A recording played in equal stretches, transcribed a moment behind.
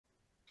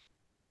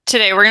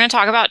Today we're going to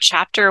talk about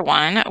chapter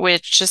 1,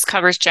 which just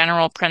covers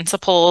general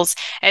principles.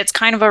 It's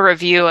kind of a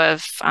review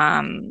of,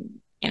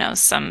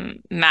 some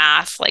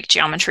math like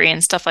geometry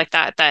and stuff like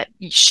that that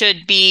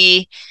should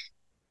be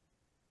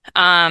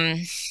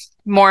um,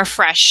 more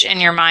fresh in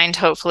your mind,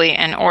 hopefully,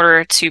 in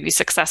order to be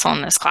successful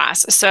in this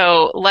class.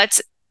 So let's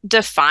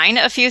define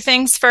a few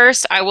things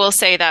first. I will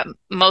say that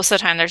most of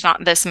the time there's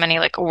not this many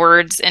like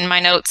words in my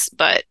notes,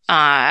 but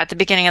at the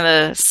beginning of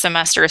the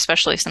semester,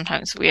 especially,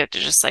 sometimes we have to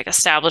just like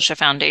establish a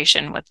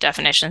foundation with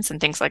definitions and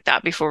things like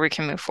that before we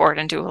can move forward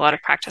and do a lot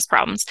of practice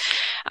problems.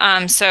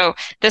 So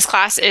this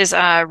class is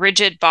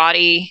rigid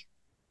body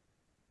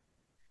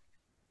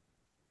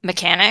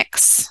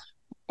mechanics,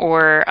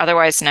 or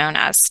otherwise known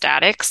as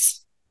statics.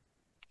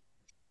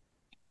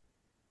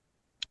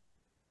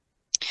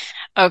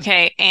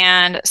 Okay,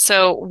 and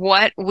so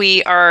what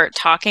we are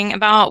talking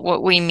about,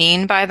 what we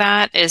mean by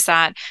that is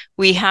that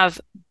we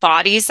have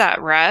bodies at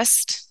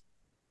rest.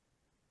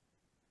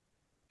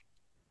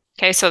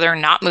 Okay, so they're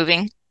not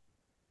moving,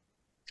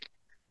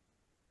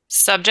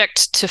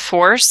 subject to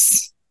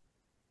forces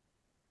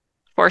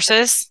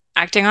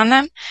acting on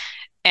them,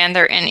 and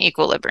they're in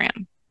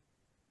equilibrium.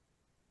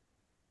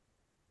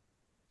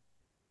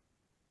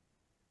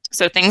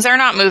 So things are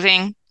not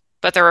moving,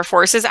 but there are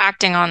forces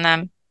acting on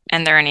them,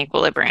 and they're in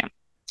equilibrium.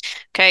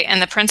 Okay,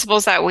 and the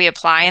principles that we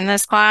apply in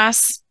this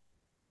class,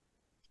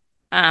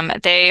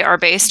 they are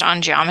based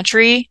on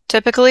geometry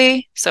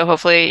typically. So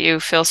hopefully you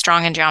feel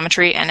strong in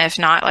geometry. And if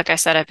not, like I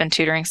said, I've been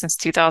tutoring since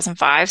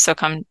 2005. So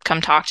come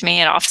talk to me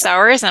at office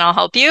hours and I'll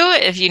help you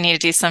if you need to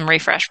do some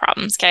refresh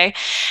problems. Okay.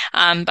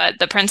 But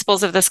the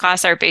principles of this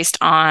class are based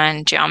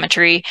on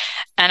geometry.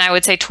 And I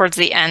would say towards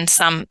the end,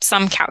 some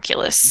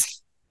calculus.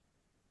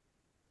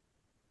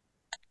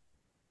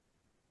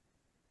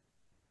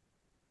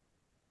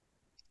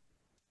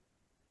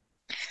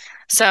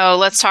 So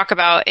let's talk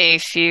about a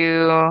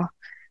few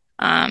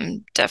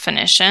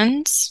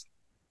definitions.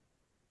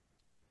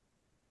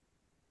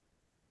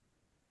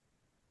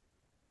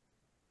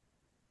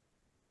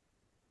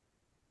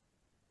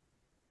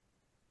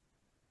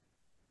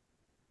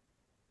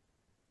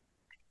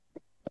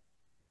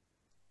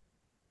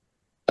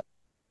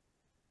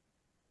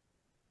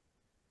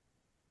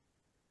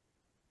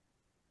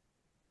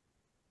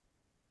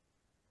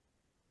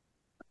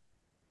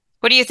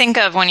 What do you think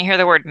of when you hear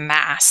the word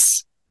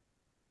mass?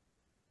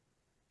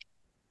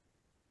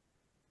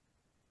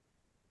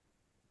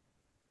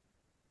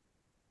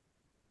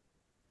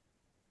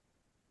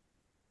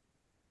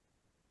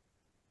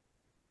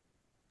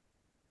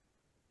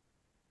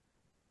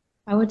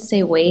 I would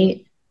say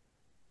weight.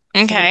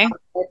 Okay.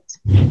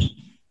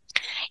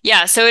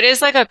 Yeah, so it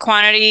is like a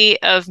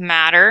quantity of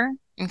matter.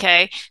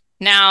 Okay.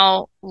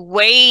 Now,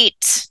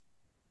 weight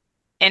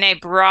in a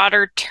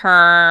broader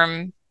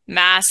term,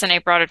 mass in a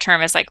broader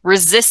term is like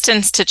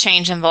resistance to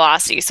change in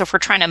velocity. So if we're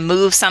trying to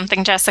move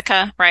something,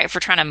 Jessica, right? If we're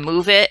trying to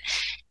move it,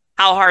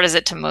 how hard is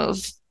it to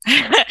move?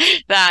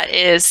 That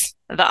is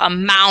the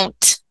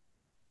amount,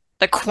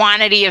 the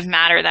quantity of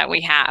matter that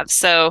we have.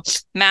 So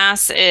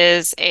mass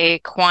is a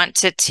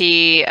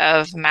quantity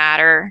of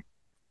matter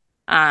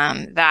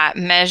that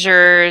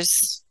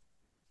measures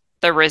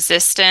the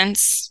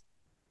resistance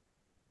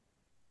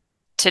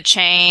to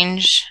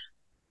change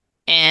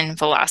in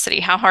velocity.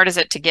 How hard is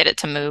it to get it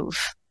to move?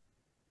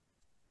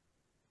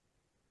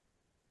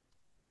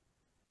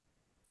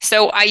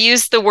 So I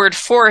used the word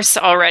force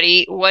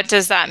already. What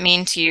does that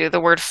mean to you,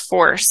 the word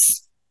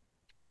force?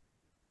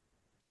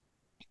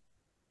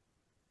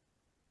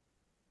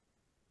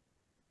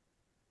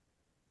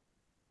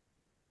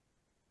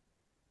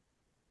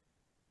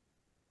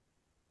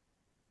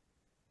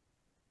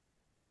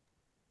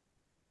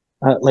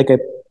 Like a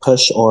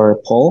push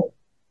or pull.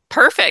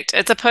 Perfect.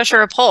 It's a push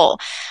or a pull.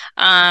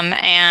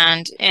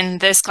 And in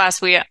this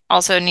class, we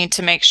also need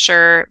to make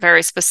sure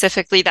very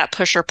specifically that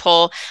push or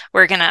pull,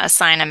 we're going to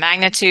assign a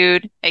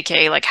magnitude,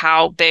 aka like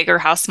how big or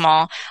how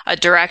small, a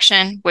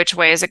direction, which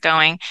way is it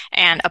going,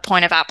 and a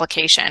point of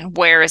application,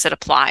 where is it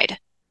applied?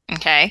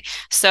 Okay.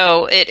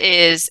 So it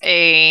is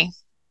a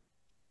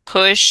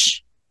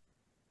push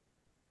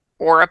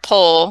or a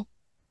pull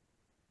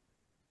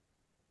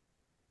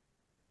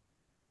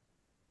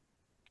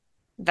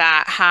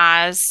that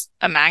has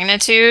a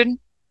magnitude,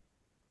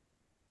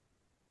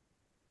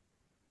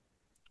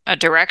 a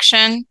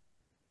direction,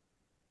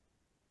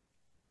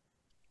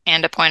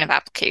 and a point of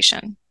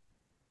application.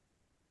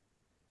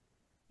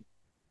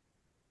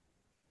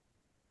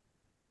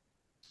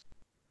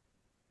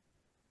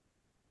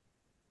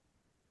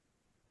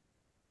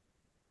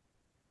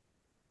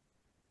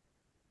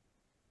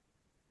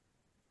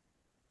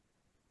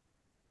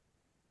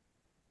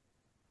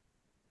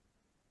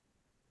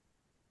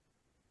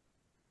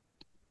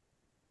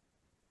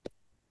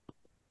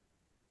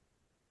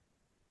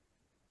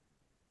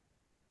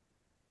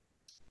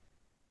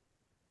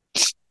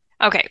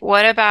 Okay,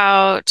 what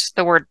about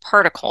the word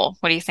particle?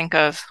 What do you think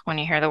of when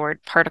you hear the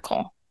word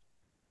particle?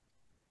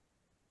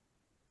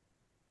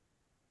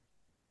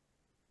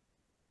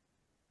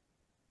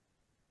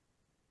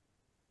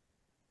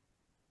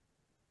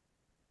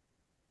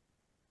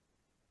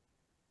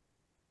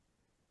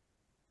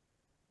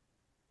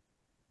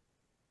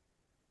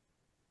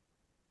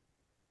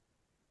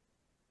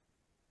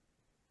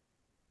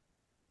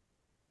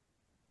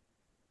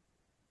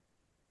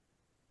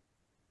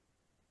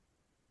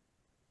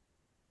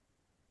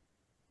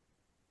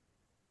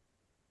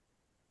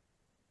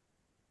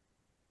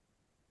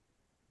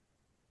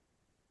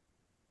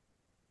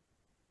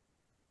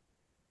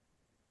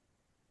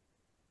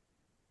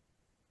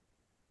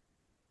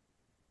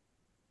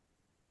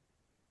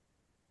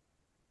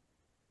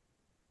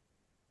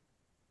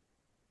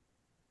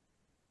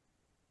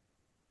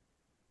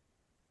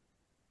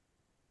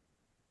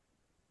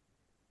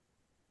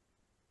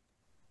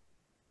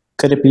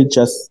 Could it be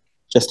just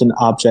an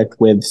object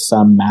with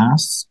some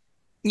mass?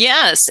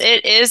 Yes,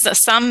 it is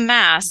some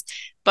mass,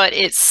 but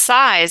its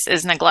size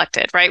is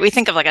neglected, right? We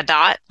think of like a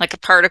dot, like a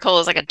particle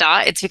is like a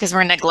dot. It's because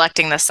we're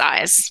neglecting the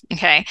size.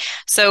 Okay.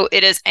 So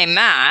it is a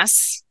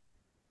mass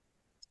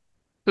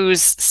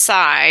whose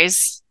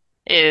size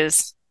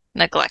is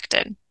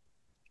neglected.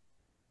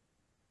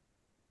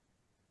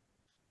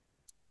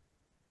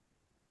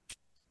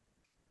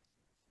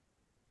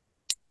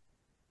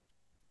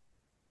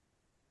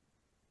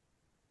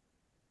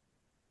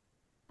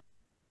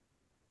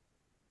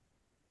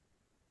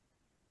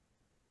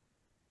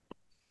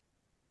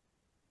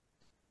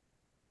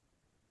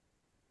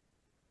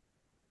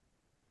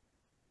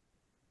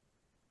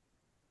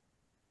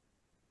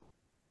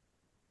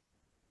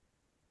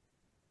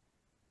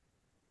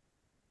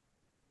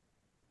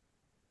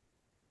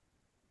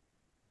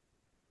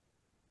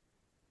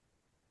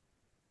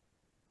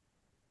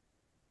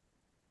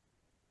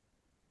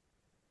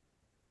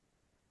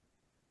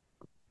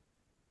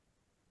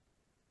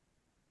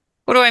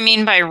 What do I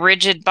mean by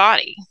rigid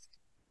body?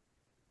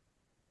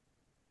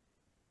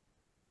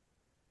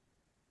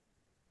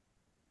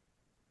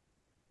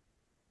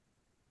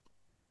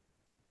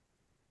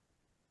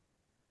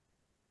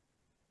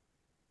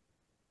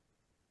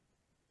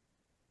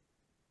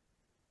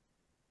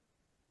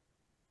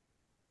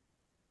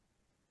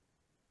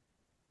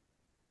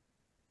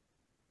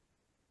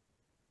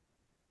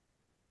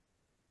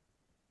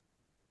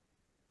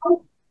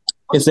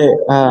 Is it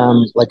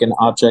like an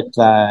object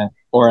that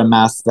or a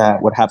mass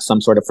that would have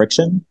some sort of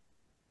friction?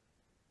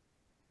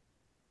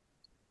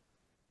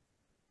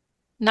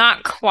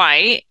 Not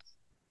quite.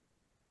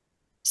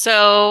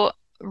 So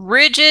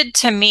rigid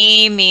to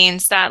me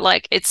means that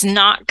like it's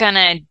not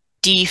gonna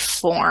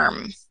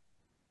deform.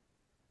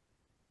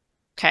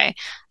 Okay.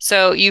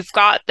 So you've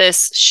got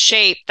this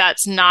shape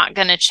that's not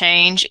going to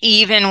change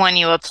even when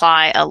you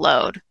apply a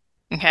load.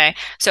 Okay.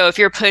 So if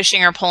you're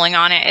pushing or pulling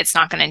on it, it's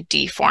not going to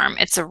deform.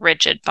 It's a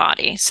rigid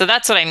body. So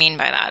that's what I mean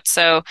by that.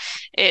 So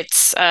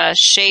its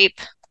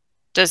shape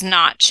does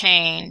not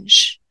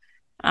change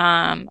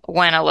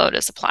when a load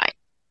is applied.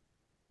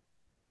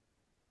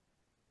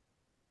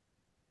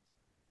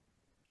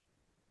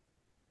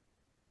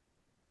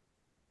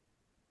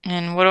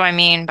 And what do I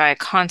mean by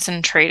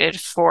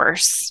concentrated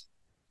force?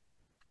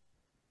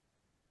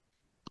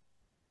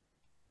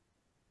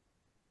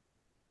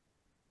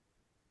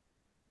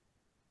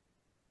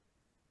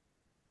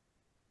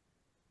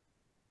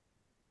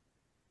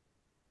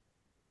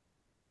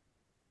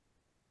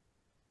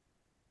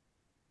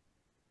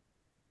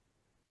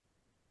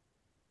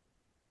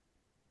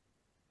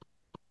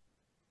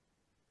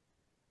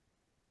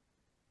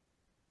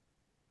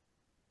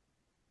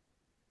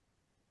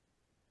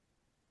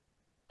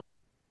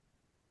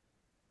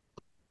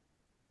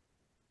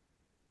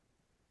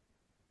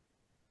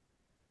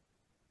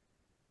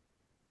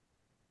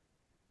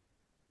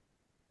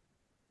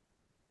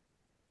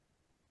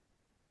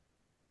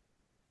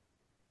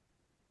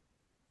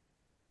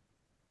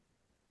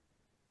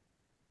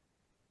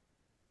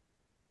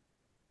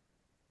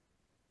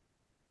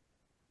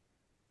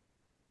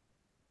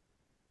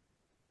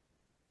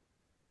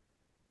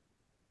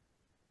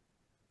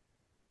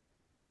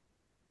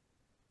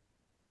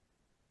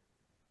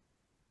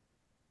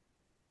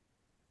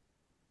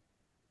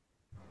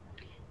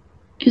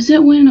 Is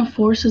it when a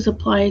force is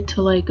applied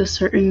to like a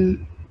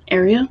certain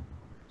area?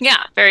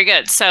 Yeah, very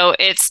good. So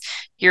it's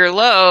your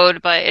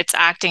load, but it's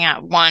acting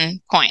at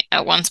one point,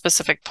 at one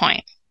specific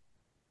point.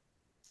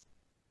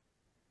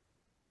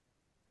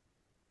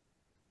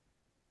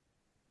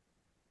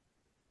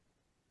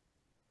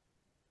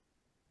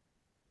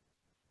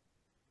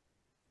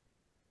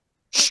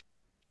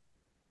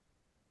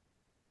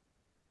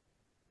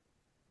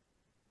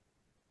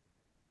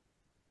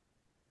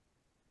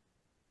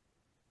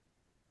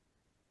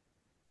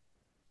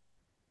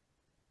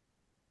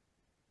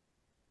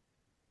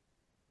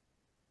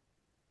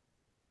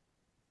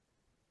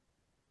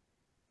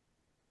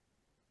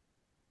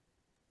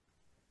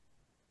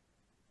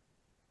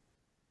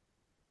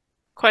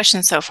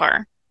 Question so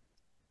far.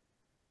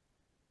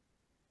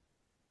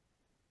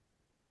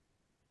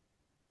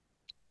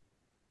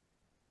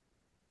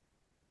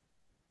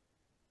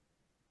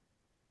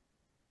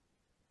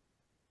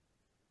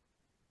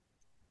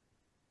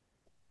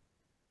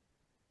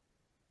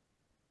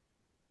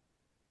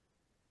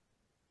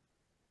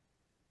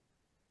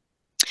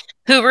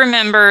 Who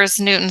remembers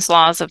Newton's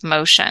laws of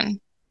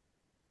motion?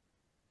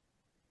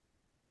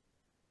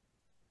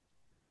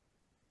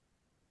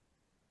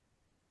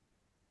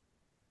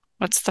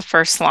 What's the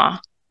first law?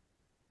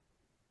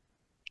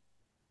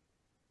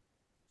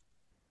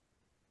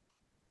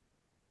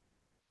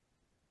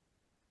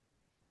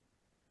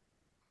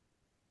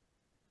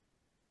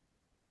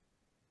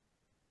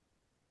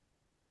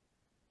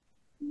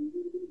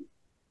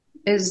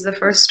 Is the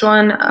first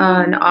one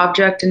an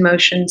object in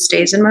motion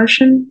stays in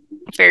motion?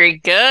 Very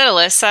good,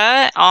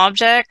 Alyssa.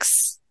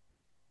 Objects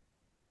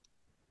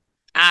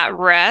at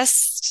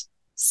rest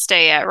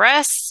stay at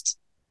rest,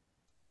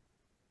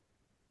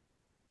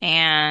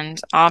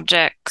 and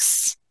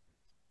objects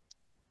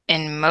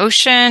in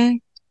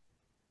motion,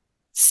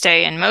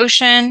 stay in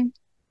motion,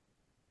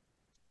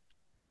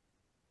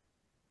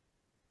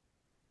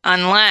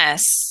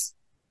 unless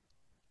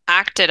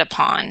acted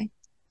upon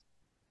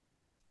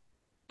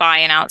by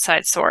an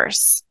outside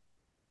source.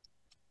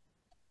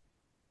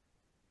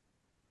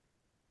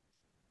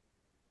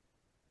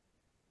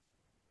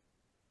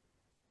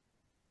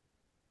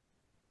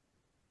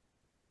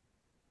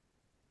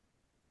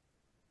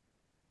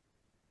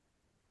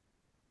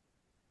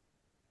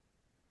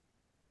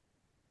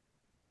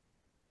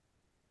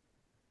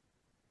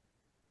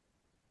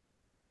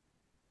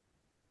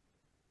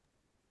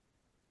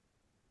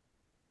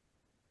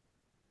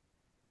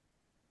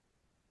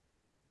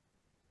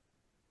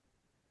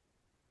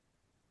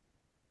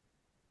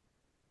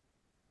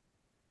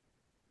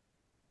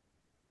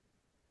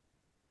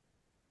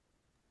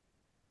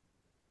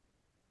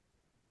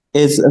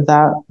 Is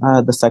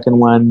that the second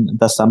one,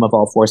 the sum of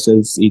all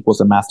forces equals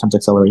the mass times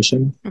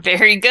acceleration?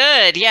 Very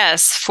good.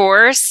 Yes,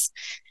 force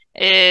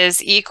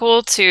is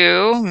equal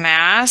to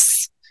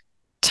mass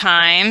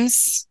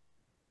times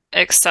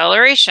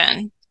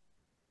acceleration.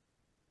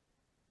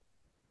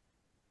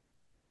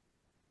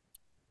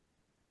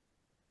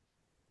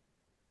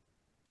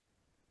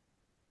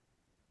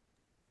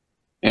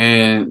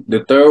 And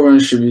the third one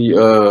should be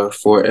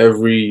for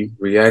every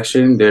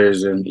reaction,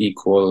 there's an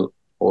equal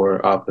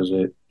or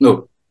opposite.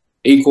 No,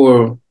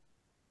 equal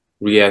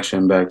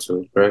reaction back to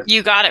it, correct?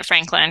 You got it,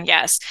 Franklin.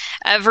 Yes.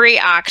 Every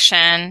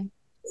action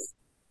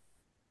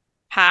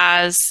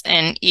has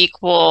an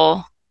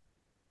equal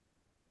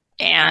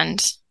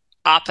and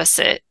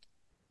opposite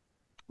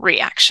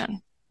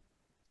reaction.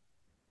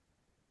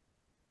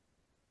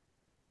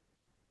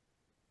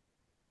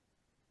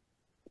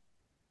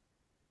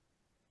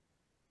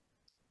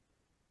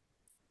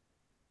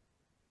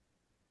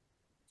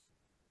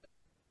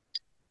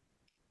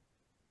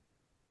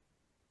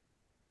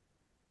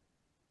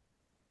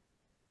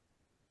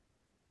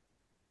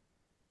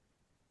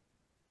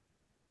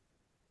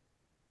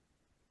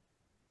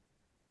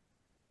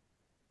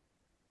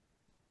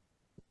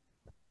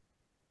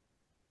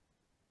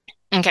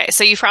 Okay,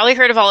 so you've probably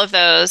heard of all of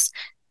those,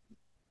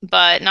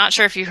 but not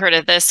sure if you've heard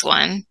of this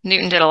one.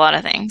 Newton did a lot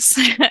of things.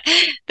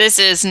 This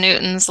is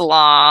Newton's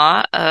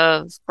law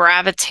of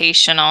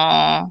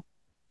gravitational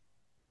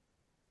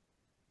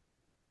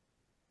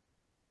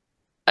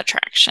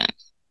attraction.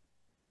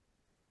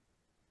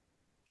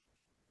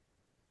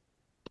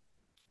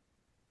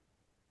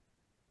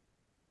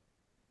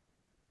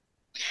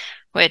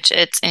 Which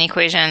it's an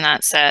equation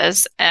that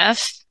says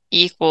F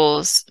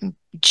equals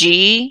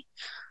G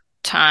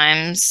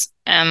times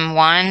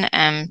M1,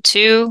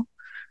 M2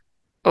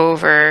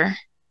 over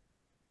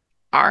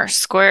R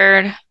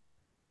squared.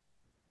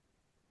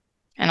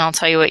 And I'll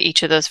tell you what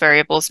each of those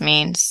variables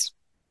means.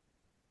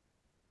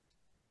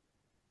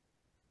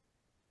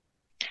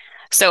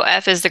 So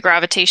F is the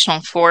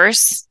gravitational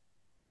force.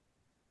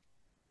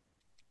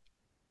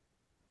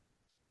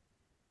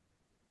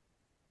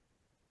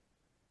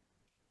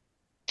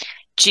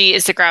 G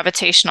is the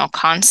gravitational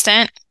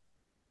constant.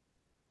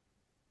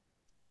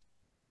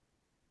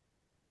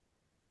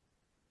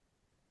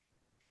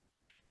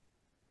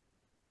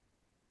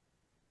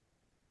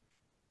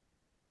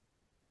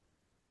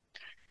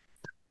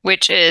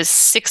 Which is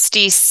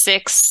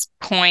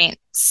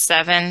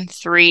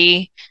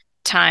 66.73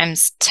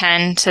 times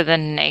 10 to the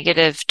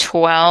negative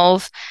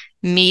 12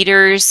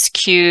 meters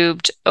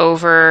cubed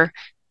over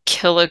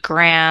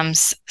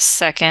kilograms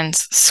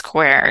seconds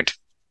squared.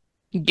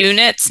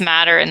 Units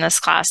matter in this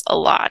class a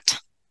lot.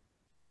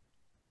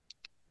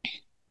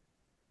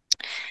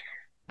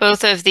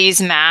 Both of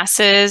these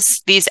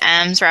masses, these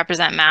m's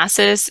represent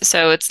masses,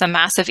 so it's the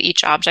mass of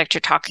each object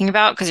you're talking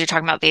about because you're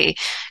talking about the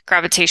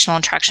gravitational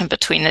attraction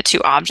between the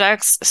two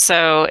objects.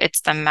 So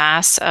it's the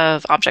mass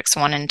of objects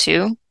 1 and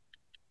 2.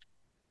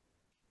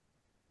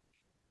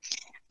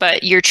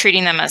 But you're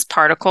treating them as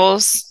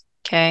particles,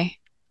 okay?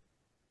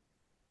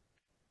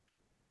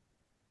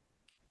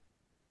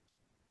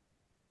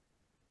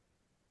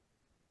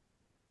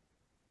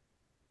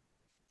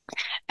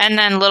 And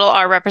then little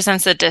r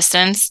represents the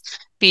distance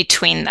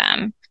between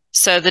them.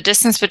 So the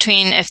distance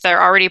between, if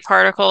they're already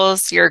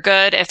particles, you're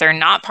good. If they're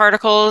not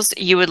particles,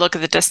 you would look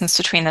at the distance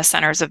between the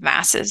centers of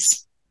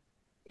masses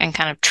and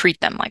kind of treat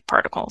them like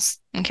particles,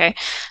 okay?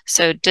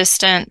 So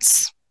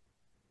distance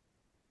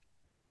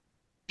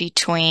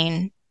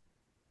between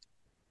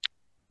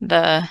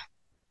the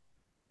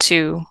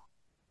two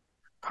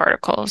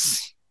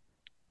particles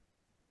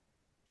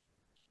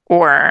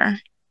or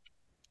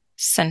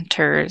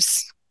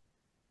centers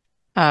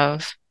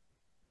of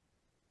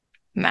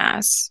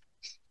mass.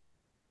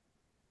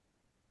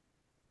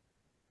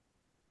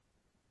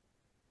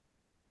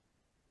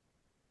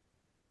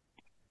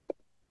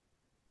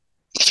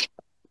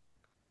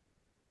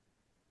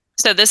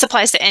 So this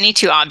applies to any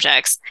two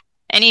objects.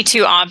 Any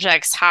two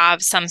objects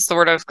have some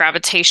sort of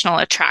gravitational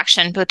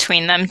attraction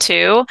between them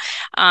too.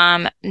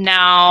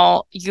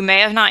 Now, you may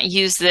have not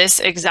used this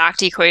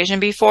exact equation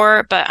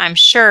before, but I'm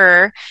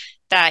sure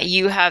that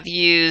you have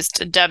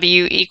used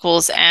W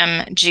equals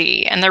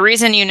mg. And the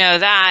reason you know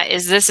that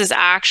is this is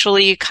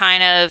actually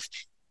kind of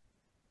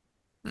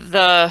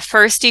the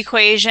first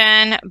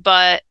equation,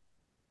 but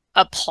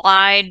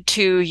applied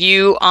to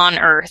you on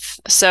Earth.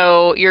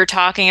 So you're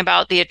talking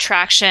about the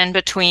attraction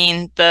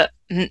between the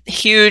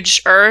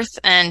huge Earth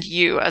and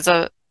you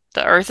the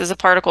Earth is a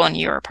particle and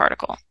you are a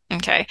particle.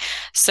 Okay.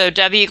 So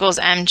W equals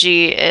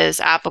mg is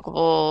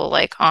applicable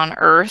like on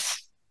Earth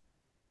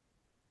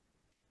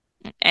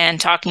and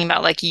talking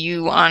about like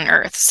you on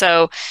Earth.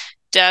 So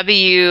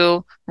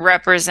W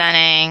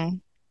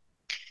representing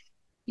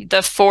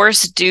the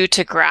force due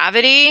to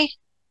gravity,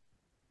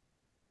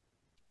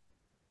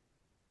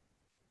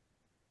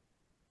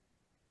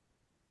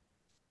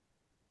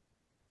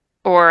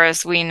 or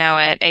as we know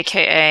it,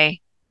 aka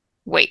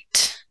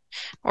weight.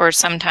 Or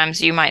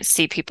sometimes you might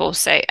see people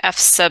say F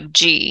sub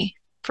G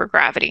for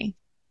gravity.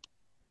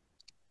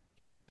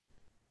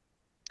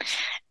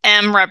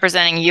 M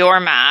representing your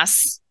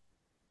mass.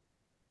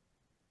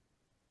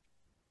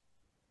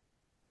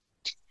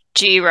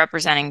 G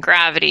representing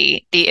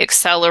gravity, the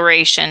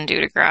acceleration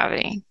due to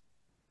gravity.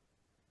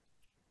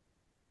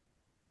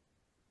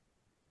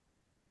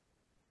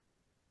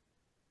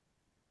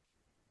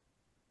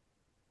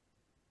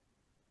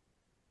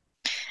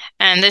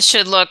 And this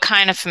should look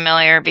kind of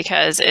familiar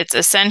because it's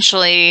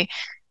essentially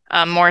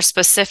a more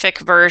specific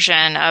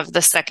version of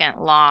the second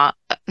law,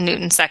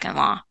 Newton's second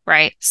law,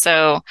 right?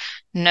 So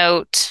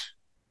note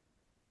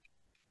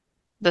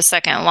the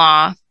second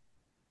law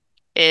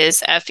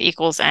is F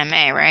equals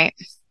ma, right?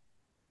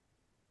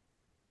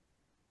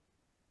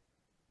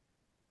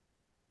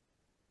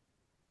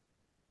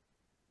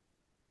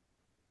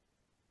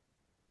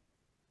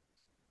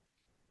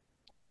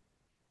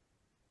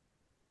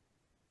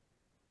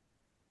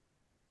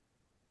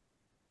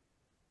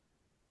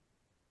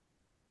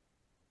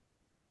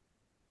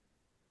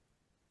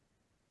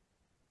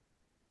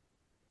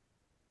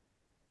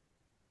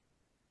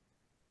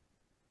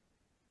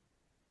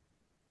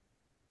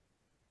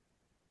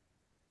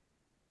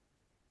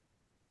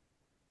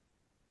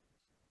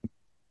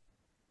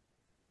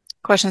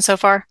 Questions so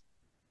far?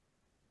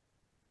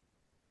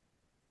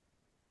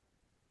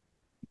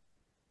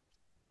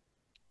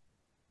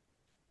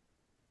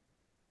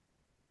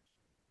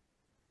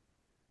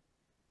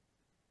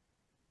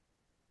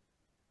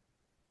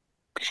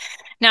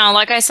 Now,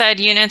 like I said,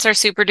 units are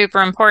super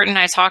duper important.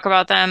 I talk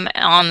about them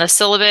on the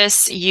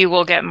syllabus. You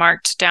will get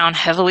marked down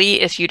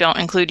heavily if you don't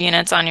include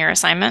units on your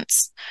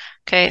assignments.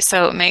 Okay,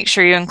 so make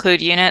sure you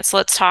include units.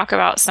 Let's talk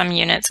about some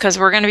units because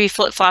we're going to be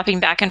flip-flopping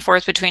back and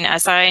forth between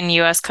SI and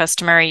US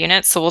customary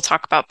units. So we'll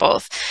talk about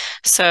both.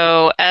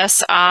 So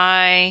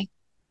SI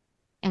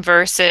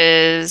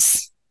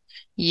versus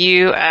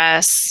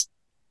US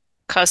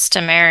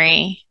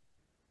customary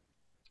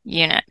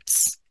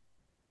units.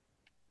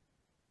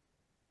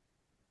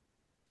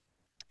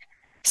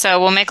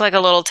 So we'll make like a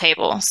little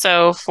table.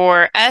 So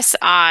for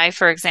SI,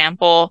 for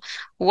example,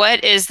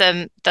 what is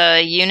the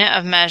unit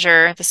of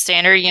measure, the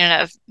standard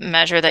unit of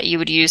measure that you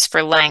would use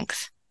for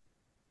length?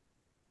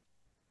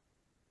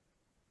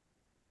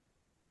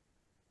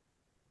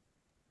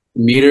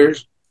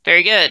 Meters.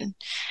 Very good.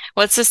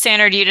 What's the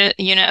standard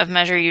unit of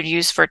measure you'd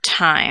use for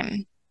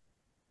time?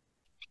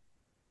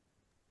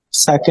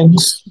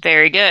 Seconds.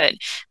 Very good.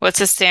 What's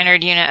the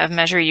standard unit of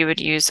measure you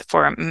would use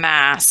for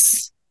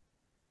mass?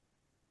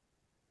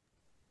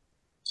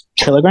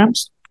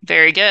 Kilograms.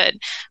 Very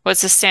good.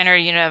 What's the standard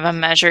unit of a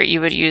measure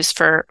you would use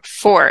for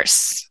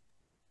force?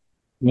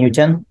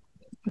 Newton.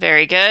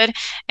 Very good.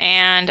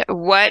 And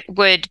what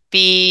would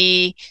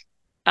be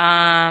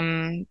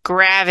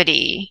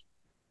gravity?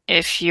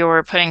 If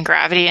you're putting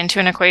gravity into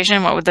an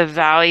equation, what would the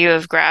value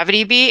of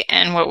gravity be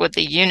and what would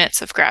the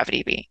units of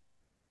gravity be?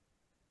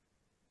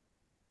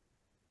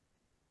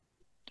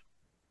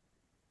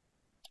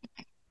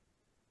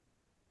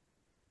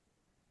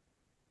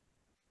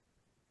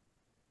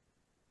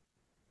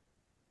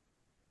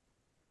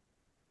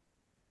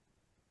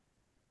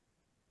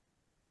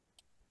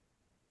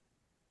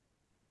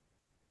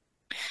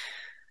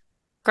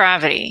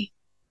 Gravity.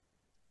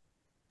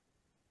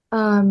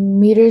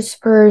 Meters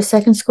per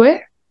second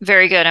square.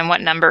 Very good. And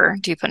what number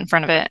do you put in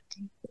front of it?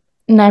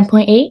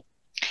 9.8.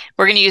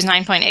 We're going to use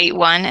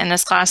 9.81 in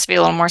this class to be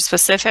a little more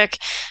specific.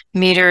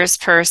 Meters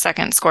per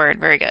second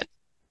squared. Very good.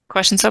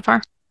 Questions so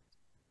far?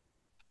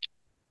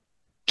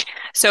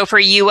 So for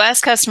US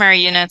customary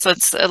units,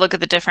 let's look at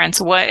the difference.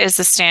 What is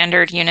the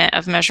standard unit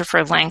of measure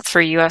for length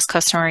for US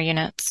customary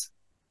units?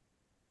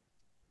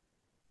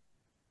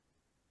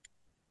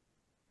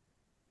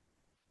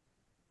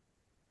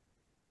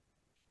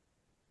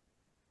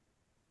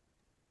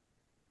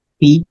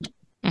 Feet.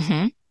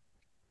 Mm-hmm.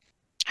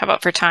 How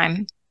about for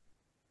time?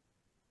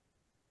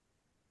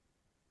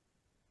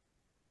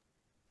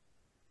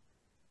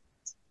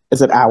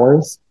 Is it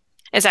hours?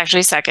 It's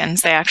actually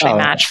seconds. They actually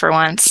match for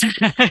once.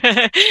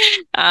 We're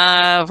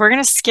going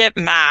to skip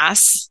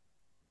mass.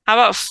 How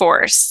about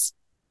force?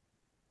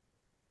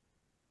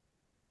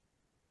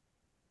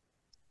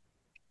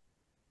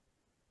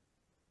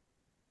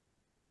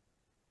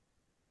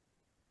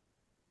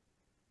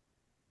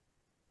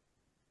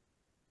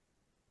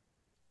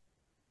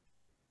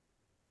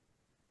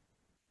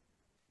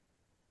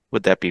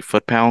 Would that be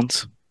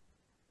foot-pounds?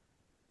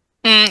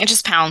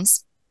 Just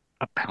pounds.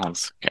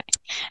 Pounds. Okay.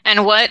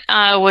 And what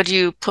would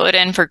you put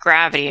in for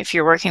gravity if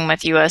you're working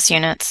with US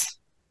units?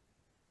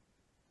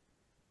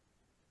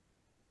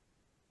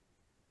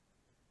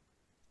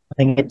 I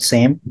think it's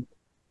same.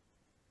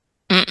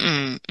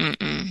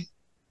 Mm-mm.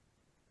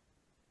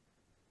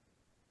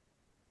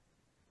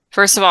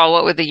 First of all,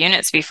 what would the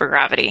units be for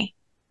gravity?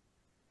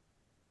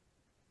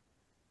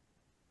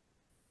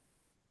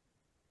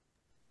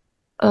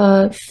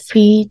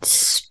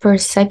 Feet per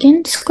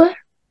second square.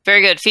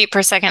 Very good. Feet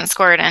per second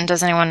squared. And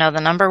does anyone know the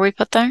number we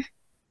put there?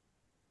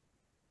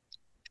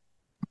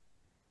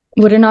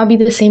 Would it not be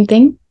the same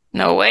thing?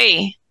 No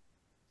way.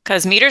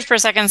 Because meters per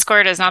second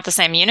squared is not the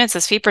same units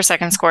as feet per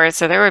second squared,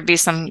 so there would be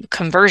some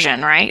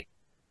conversion, right?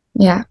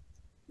 Yeah.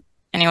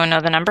 Anyone know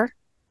the number?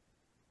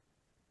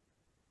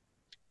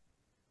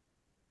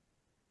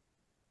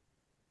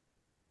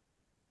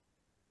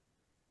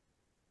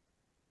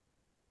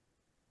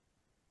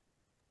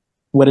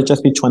 Would it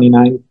just be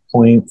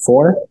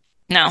 29.4?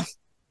 No.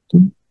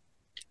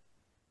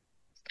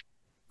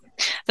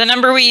 The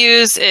number we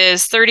use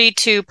is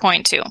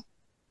 32.2. Does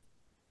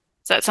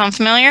that sound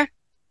familiar?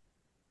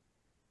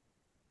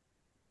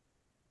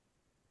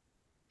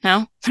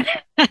 No?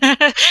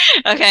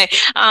 Okay.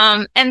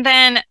 And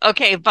then,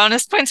 okay,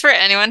 bonus points for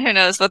anyone who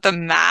knows what the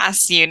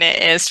mass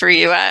unit is for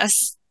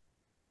US.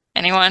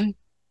 Anyone?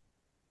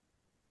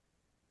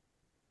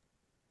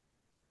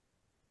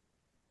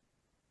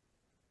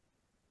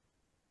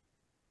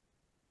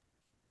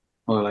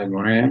 Or like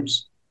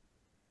grams?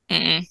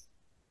 Mm-mm.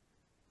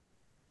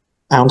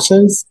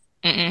 Ounces?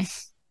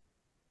 Mm-mm.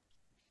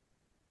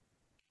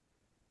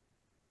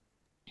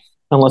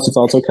 Unless it's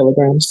also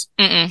kilograms?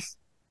 Mm-mm.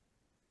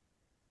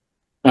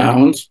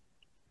 Pounds?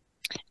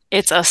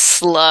 It's a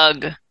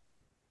slug.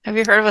 Have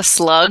you heard of a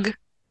slug?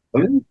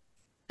 What?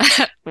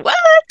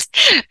 What?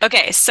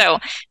 Okay, so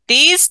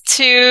these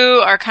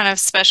two are kind of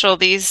special.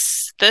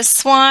 This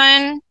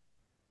one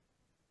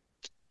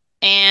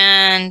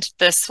and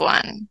this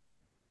one.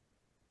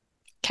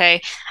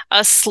 Okay,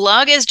 a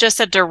slug is just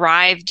a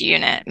derived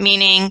unit,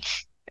 meaning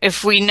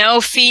if we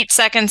know feet,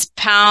 seconds,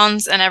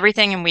 pounds, and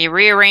everything, and we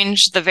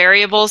rearrange the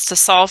variables to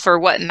solve for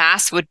what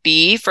mass would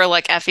be for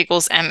like F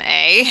equals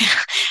ma,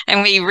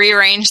 and we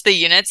rearrange the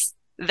units,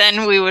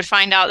 then we would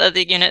find out that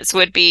the units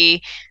would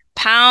be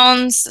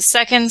pounds,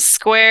 seconds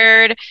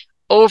squared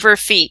over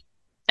feet.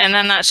 And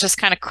then that's just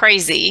kind of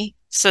crazy.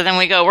 So then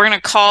we go, we're going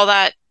to call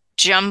that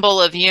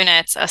jumble of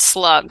units a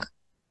slug.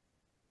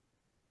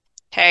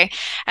 Okay,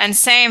 and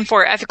same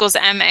for F equals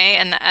ma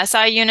and the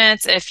SI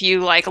units. If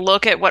you like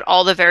look at what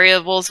all the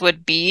variables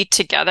would be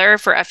together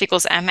for F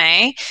equals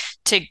ma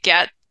to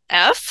get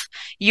F,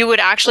 you would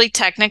actually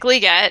technically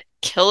get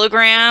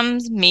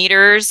kilograms,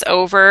 meters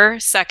over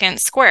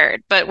seconds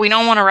squared. But we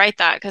don't want to write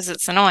that because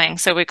it's annoying,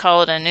 so we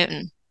call it a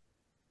Newton.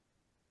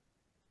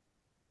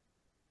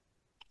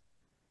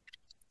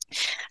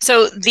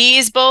 So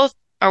these both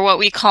are what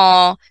we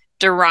call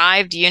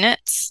derived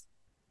units.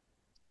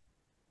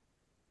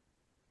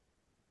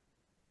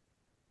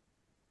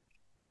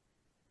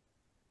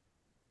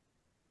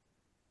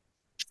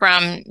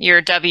 From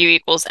your W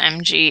equals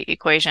mg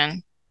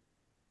equation.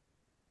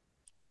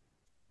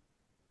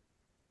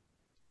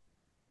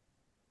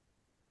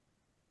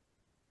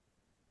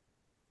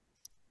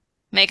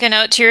 Make a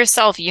note to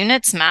yourself,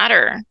 units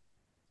matter.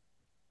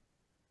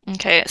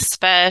 Okay,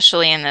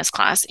 especially in this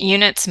class,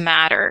 units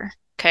matter.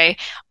 Okay,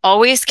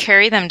 always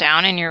carry them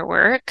down in your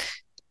work.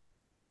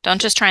 Don't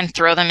just try and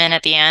throw them in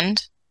at the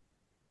end.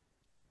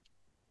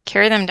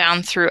 Carry them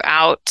down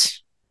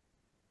throughout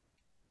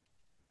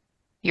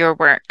your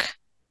work.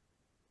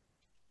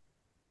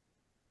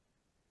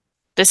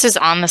 This is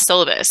on the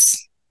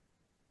syllabus.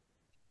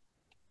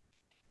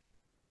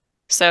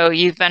 So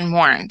you've been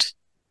warned.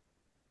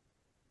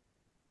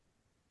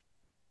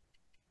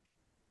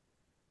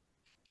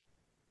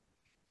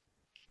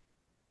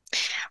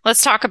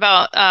 Let's talk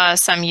about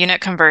some unit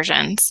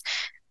conversions.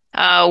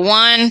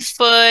 1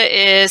 foot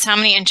is how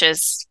many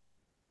inches?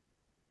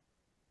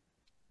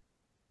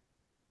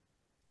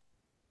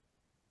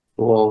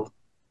 12.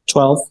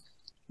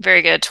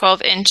 Very good.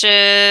 12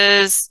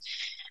 inches.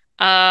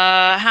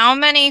 How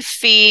many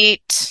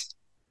feet?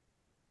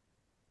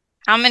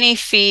 How many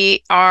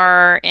feet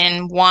are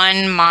in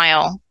 1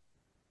 mile?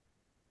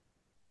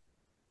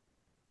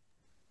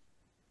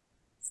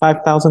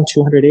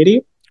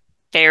 5,280.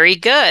 Very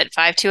good.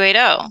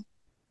 5280.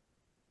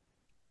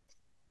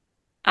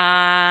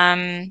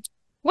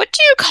 What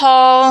do you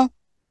call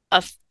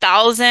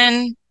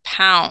 1,000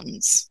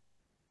 pounds?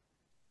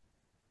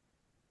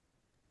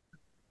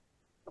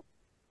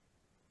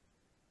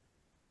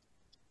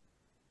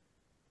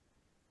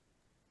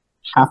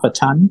 Half a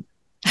ton.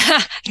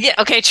 Yeah,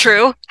 okay,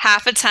 true.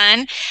 Half a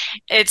ton.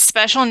 Its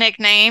special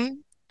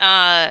nickname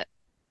that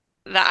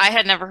I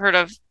had never heard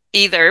of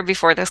either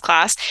before this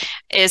class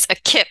is a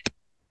kip.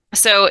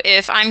 So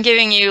if I'm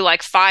giving you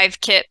like 5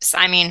 kips,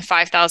 I mean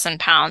 5,000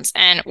 pounds.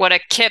 And what a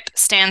kip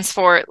stands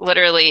for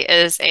literally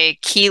is a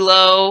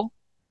kilo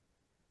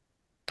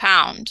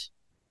pound.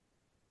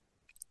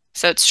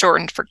 so it's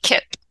shortened for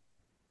kip,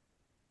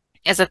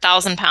 is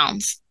 1,000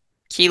 pounds.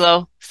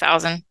 Kilo,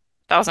 1,000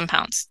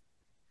 pounds.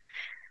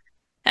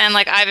 And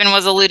like Ivan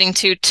was alluding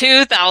to,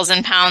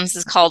 2,000 pounds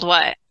is called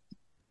what?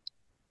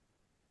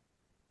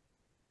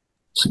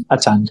 A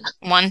ton.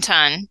 1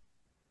 ton.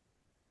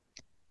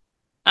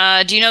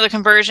 Do you know the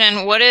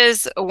conversion? What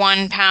is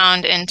 1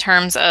 pound in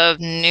terms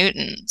of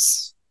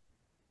newtons?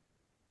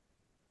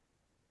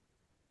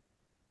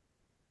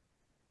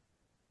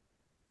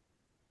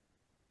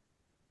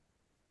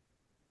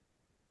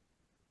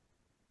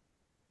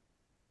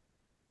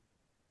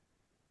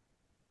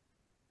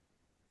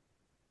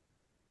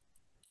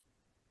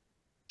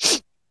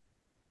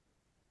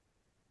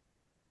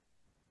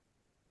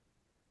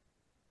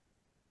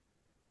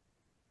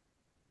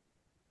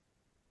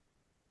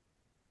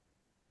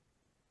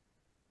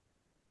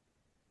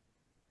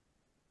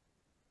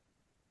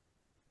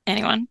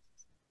 Anyone?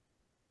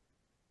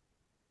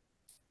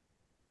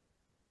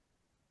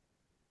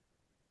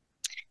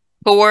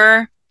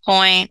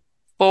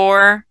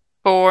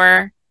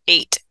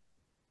 $4.448.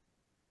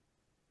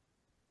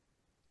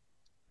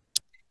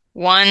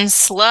 1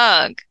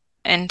 slug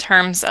in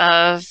terms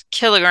of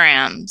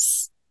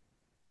kilograms,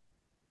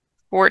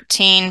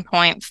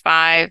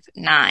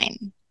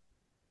 14.59.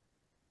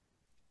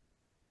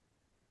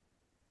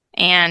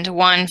 And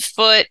 1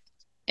 foot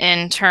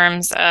in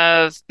terms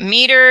of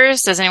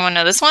meters. Does anyone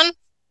know this one?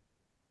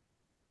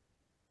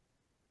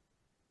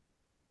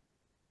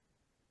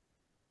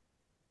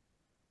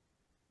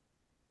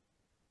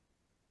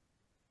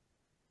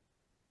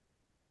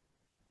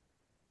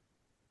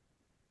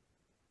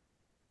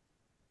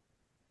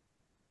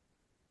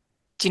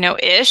 Do you know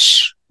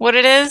ish what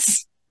it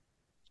is?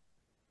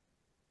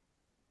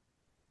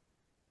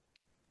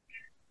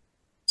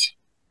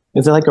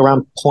 Is it like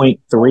around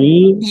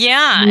 0.3?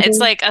 Yeah, it's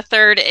like a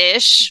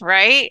third-ish,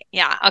 right?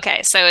 Yeah,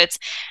 okay, so it's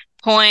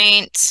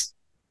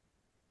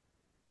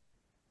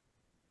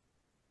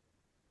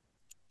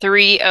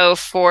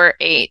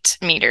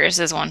 0.3048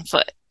 meters is 1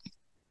 foot.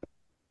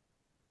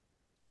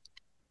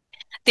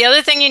 The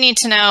other thing you need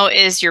to know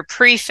is your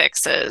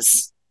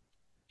prefixes.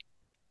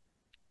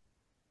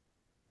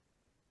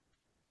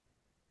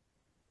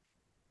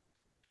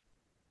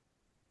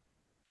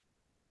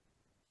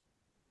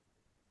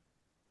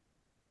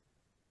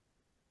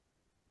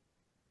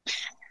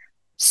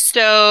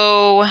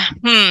 So,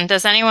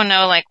 does anyone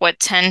know like what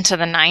 10 to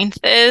the 9th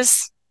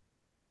is?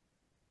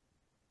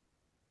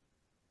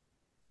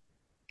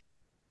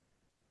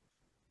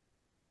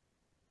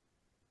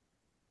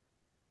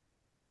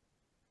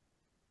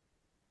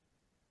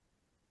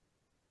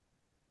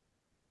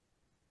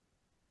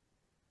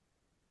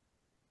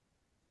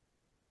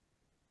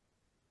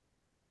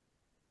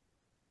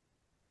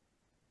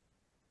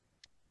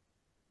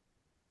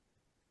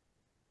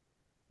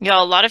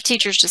 Y'all, a lot of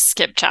teachers just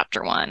skip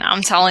chapter 1.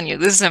 I'm telling you,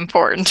 this is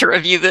important to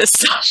review this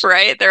stuff,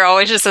 right? They're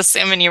always just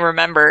assuming you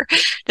remember.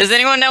 Does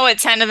anyone know what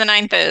 10 to the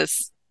 9th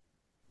is?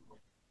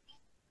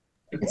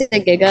 Is it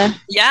a giga?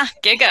 Yeah,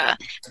 giga.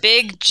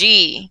 Big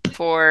G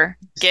for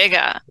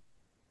giga.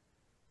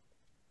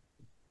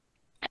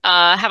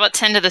 How about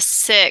 10 to the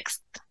 6th?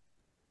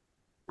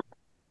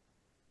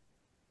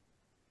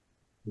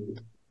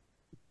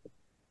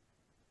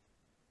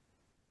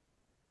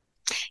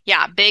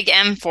 Yeah, big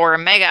M for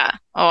mega.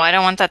 Oh, I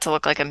don't want that to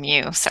look like a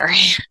mu. Sorry.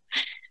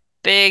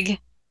 Big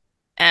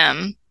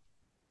M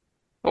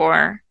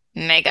for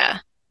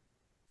mega.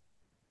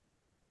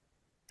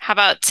 How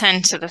about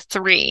 10 to the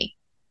 3?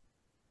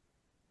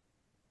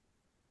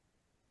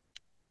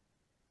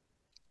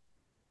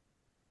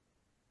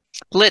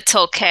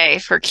 Little k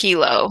for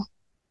kilo.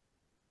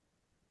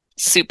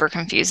 Super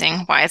confusing.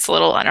 Why it's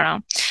little, I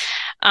don't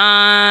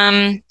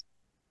know.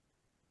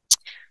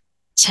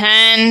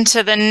 10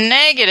 to the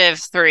negative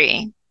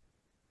 3.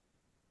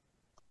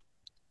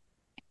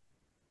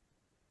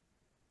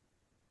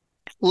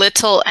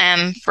 Little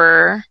m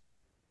for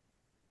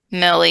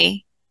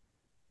milli.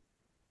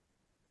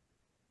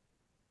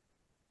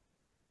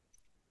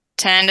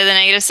 10 to the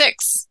negative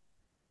 6.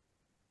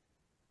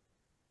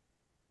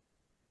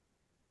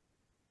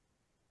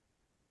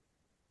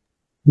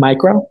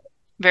 Micro?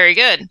 Very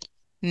good.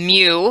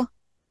 Mu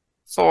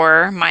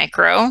for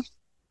micro.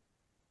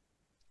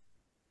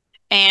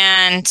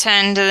 And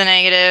 10 to the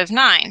negative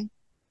 9.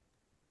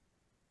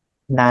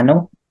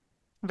 Nano.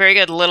 Very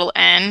good. Little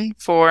n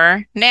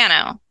for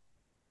nano.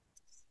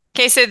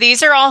 Okay, so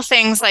these are all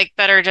things like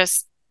that are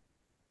just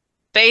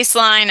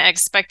baseline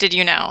expected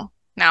you know.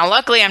 Now,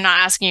 luckily, I'm not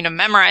asking you to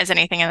memorize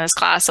anything in this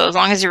class, so as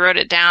long as you wrote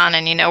it down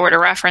and you know where to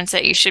reference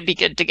it, you should be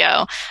good to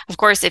go. Of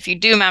course, if you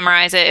do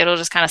memorize it, it'll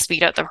just kind of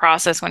speed up the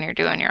process when you're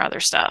doing your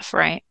other stuff,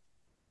 right?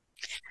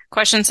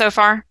 Questions so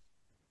far?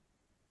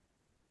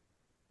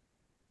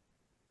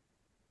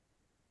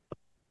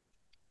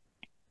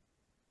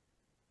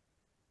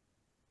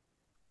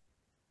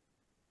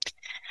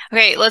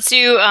 Okay, let's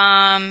do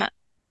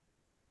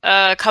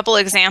a couple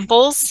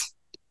examples.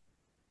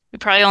 We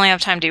probably only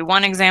have time to do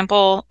one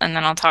example, and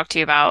then I'll talk to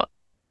you about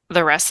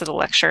the rest of the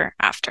lecture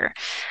after.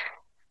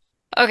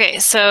 Okay,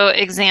 so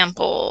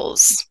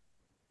examples.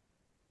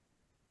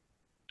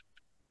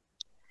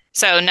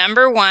 So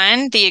number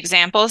one, the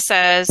example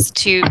says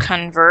to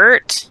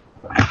convert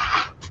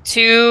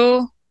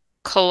 2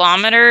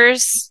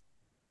 kilometers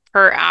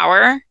per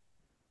hour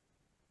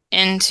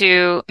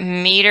into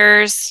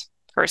meters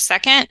per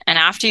second. And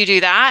after you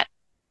do that,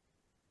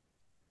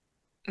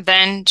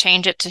 then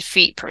change it to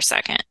feet per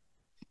second.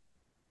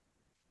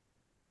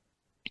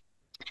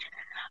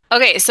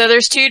 Okay, so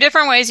there's 2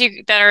 different ways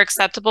that are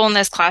acceptable in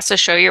this class to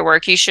show your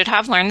work. You should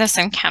have learned this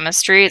in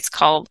chemistry. It's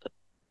called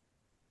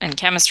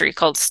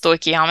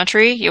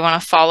stoichiometry. You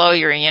want to follow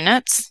your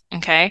units,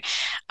 okay?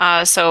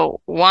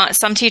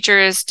 Some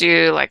teachers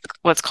do like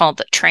what's called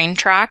the train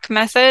track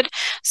method.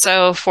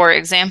 So for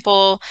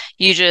example,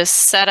 you just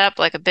set up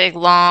like a big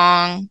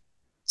long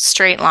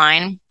straight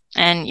line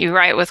and you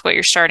write with what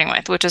you're starting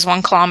with, which is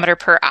 1 kilometer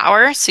per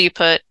hour. So you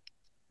put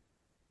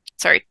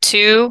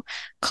 2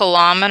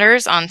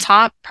 kilometers on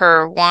top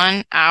per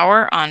 1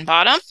 hour on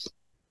bottom.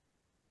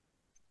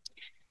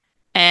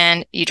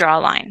 And you draw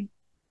a line.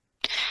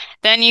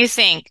 Then you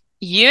think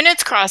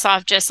units cross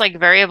off just like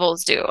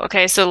variables do.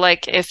 Okay, so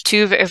like if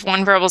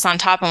one variable's on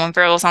top and one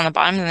variable's on the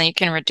bottom, then you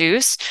can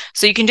reduce.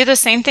 So you can do the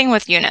same thing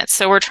with units.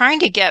 So we're trying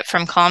to get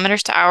from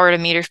kilometers to hour to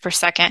meters per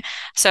second.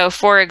 So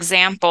for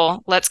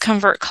example, let's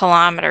convert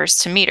kilometers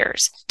to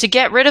meters. To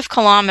get rid of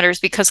kilometers,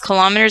 because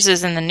kilometers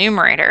is in the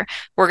numerator,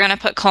 we're going to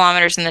put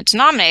kilometers in the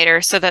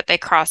denominator so that they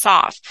cross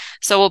off.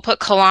 So we'll put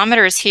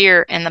kilometers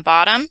here in the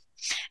bottom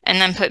and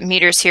then put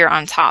meters here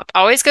on top.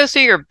 Always go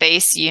through your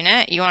base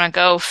unit. You want to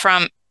go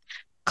from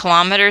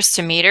kilometers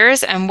to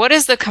meters. And what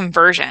is the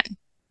conversion?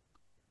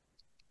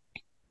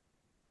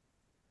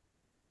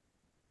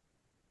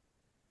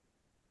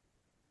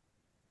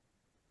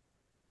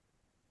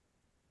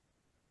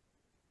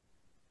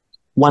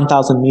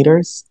 $1,000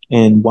 meters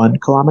in 1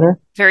 kilometer.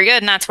 Very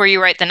good. And that's where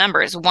you write the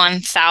numbers.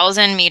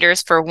 1,000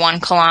 meters for 1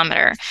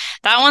 kilometer.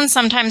 That one's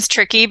sometimes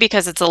tricky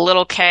because it's a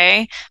little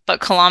k,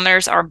 but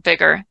kilometers are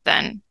bigger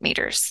than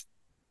meters.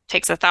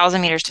 Takes 1,000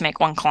 meters to make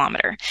 1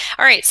 kilometer.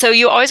 All right, so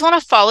you always want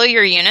to follow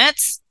your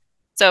units.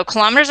 So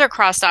kilometers are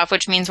crossed off,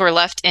 which means we're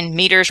left in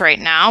meters right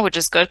now, which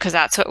is good because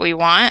that's what we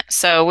want.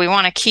 So we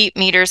want to keep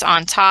meters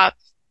on top,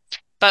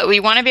 but we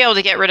want to be able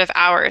to get rid of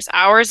hours.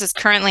 Hours is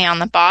currently on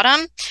the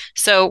bottom,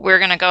 so we're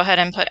going to go ahead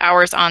and put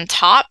hours on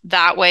top.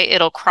 That way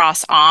it'll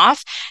cross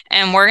off,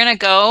 and we're going to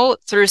go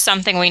through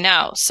something we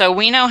know. So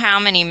we know how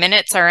many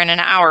minutes are in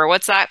an hour.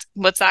 What's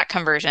that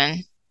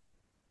conversion?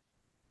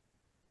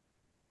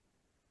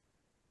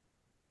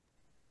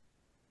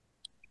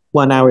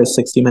 1 hour is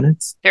 60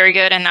 minutes. Very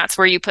good. And that's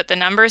where you put the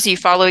numbers. You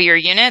follow your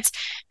units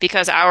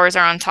because hours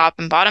are on top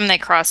and bottom. They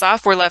cross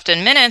off. We're left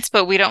in minutes,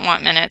 but we don't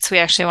want minutes. We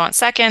actually want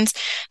seconds.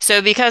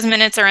 So because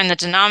minutes are in the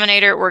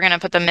denominator, we're going to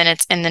put the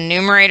minutes in the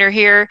numerator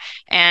here,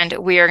 and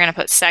we are going to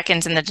put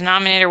seconds in the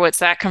denominator. What's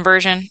that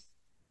conversion?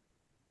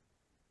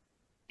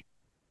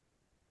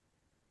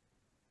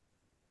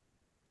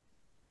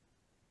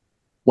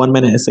 One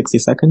minute is 60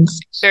 seconds.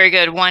 Very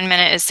good. 1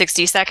 minute is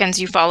 60 seconds.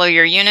 You follow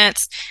your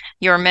units.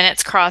 Your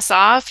minutes cross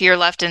off. You're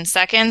left in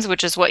seconds,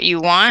 which is what you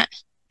want.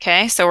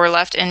 Okay, so we're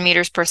left in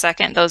meters per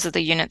second. Those are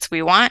the units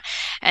we want.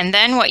 And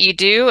then what you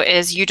do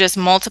is you just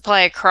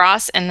multiply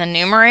across in the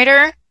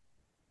numerator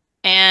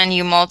and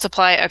you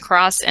multiply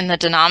across in the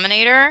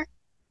denominator,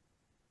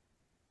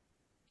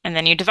 and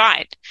then you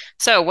divide.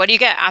 So what do you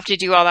get after you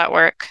do all that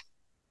work?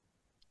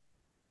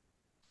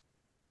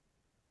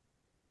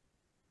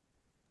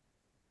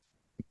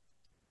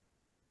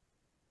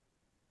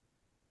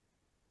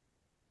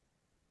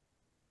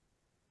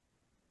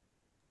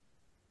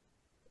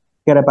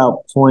 Get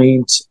about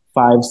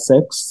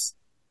 0.56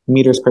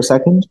 meters per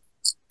second.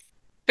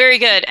 Very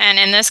good. And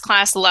in this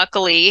class,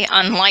 luckily,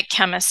 unlike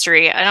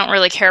chemistry, I don't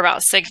really care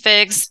about sig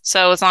figs.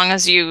 So as long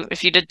as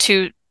if you did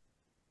two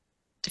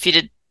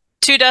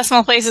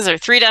decimal places or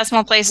 3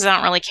 decimal places, I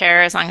don't really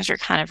care. As long as you're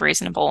kind of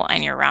reasonable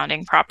and you're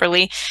rounding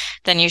properly,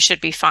 then you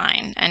should be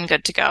fine and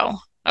good to go.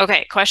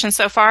 Okay, questions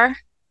so far?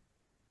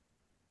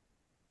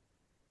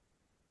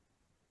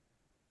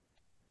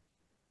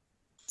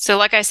 So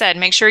like I said,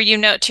 make sure you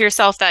note to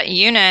yourself that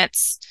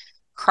units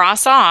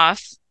cross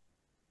off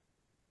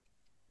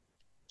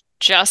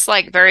just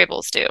like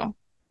variables do.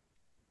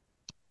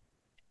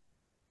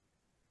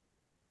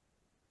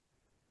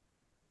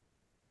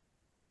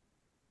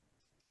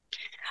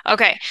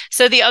 Okay,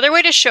 so the other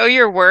way to show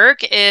your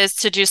work is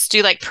to just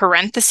do like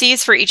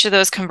parentheses for each of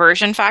those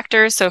conversion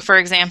factors. So for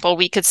example,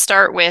 we could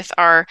start with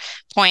our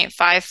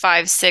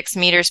 0.556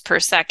 meters per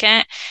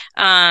second.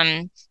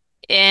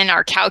 In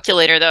our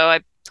calculator, though, I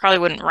probably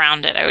wouldn't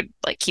round it. I would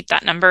like keep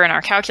that number in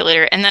our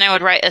calculator, and then I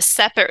would write a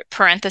separate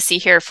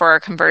parenthesis here for our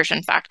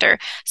conversion factor.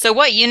 So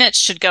what units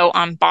should go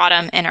on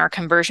bottom in our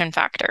conversion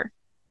factor?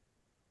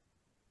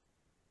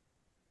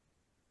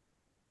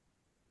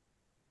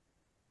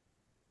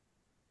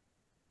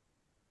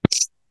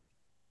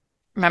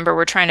 Remember,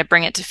 we're trying to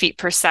bring it to feet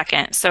per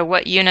second. So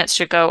what units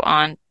should go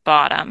on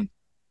bottom?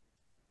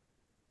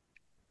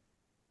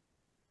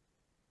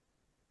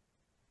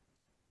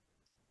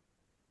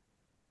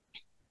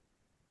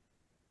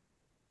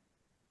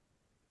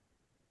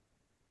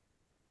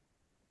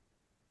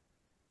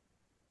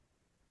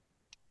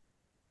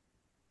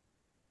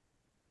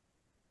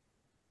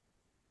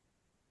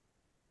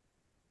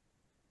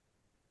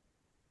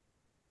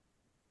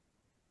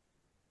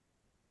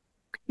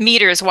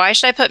 Meters. Why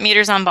should I put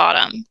meters on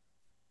bottom?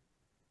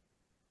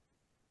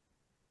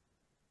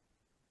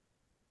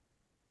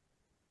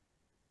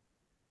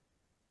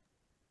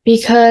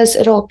 Because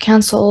it'll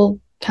cancel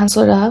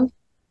it out.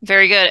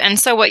 Very good. And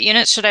so what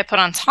units should I put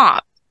on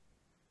top?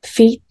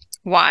 Feet,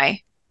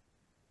 Why?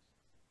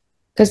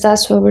 because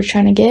that's what we're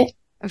trying to get.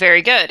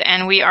 Very good.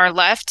 And we are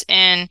left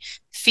in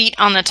feet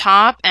on the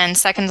top and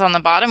seconds on the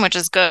bottom, which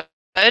is good.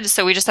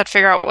 So we just have to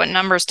figure out what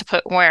numbers to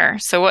put where.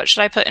 So what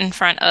should I put in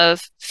front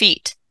of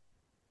feet?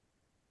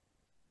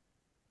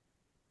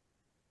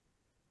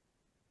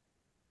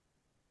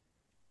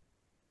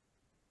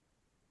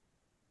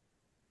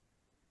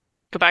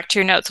 Go back to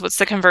your notes. What's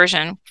the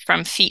conversion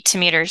from feet to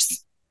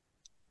meters?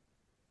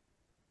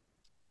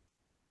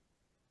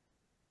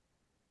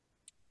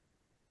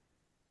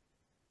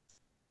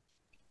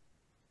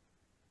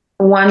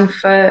 1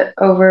 foot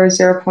over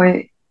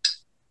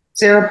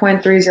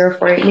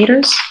 0.3048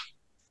 meters.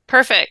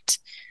 Perfect.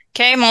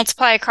 Okay,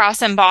 multiply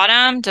across and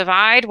bottom,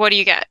 divide. What do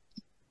you get?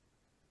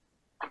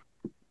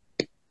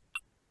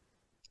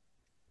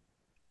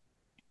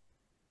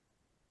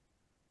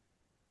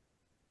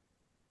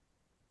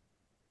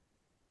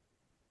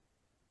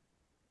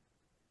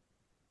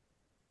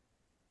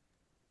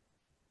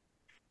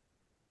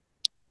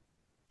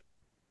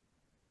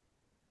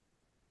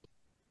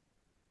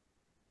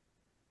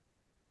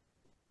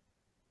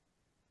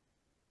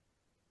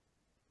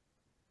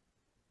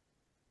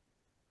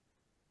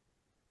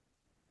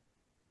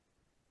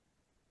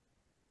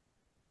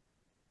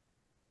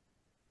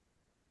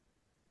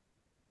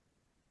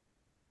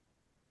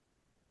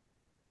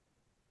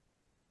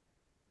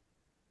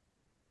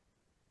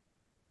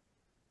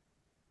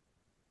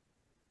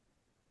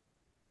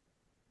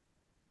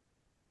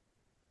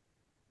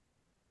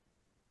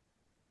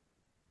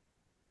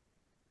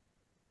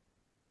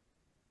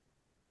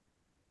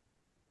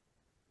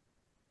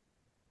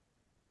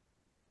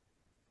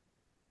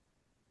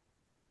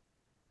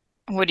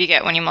 What do you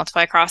get when you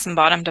multiply across and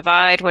bottom,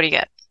 divide? What do you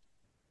get?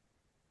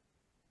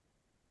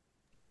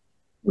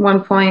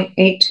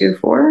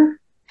 1.824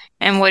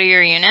 And what are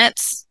your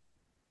units?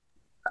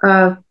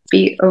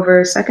 feet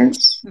over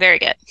seconds. Very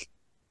good.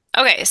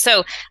 Okay,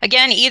 so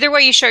again, either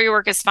way you show your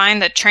work is fine,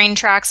 the train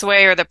tracks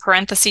way or the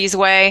parentheses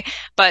way,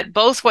 but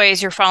both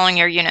ways you're following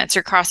your units.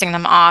 You're crossing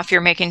them off. You're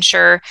making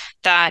sure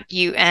that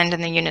you end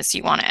in the units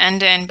you want to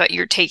end in, but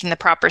you're taking the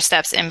proper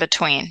steps in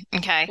between.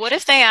 Okay. What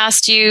if they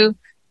asked you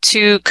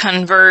to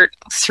convert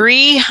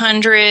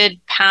 300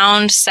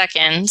 pound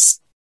seconds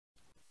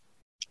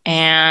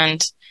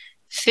and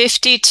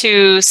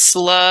 52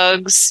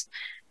 slugs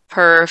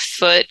per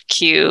foot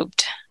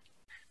cubed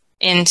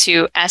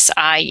into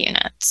SI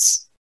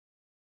units?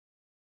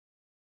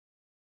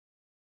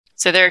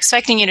 So they're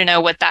expecting you to know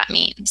what that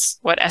means,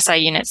 what SI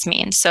units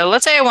mean. So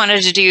let's say I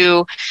wanted to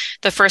do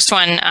the first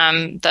one,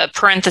 the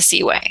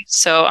parenthesis way.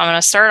 So I'm going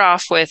to start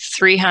off with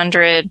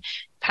 300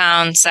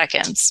 pound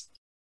seconds.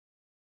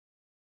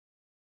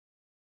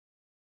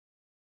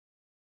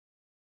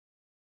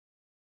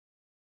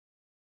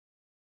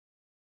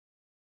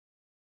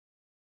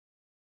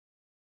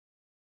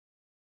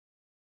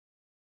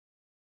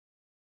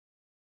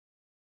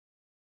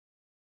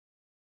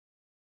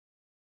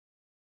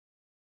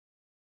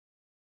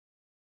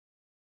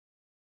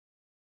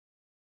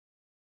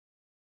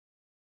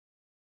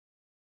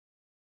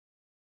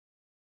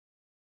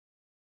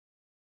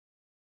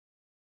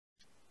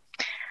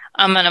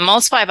 I'm going to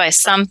multiply by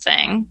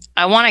something.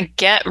 I want to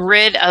get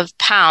rid of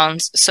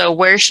pounds. So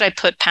where should I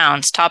put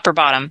pounds, top or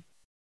bottom?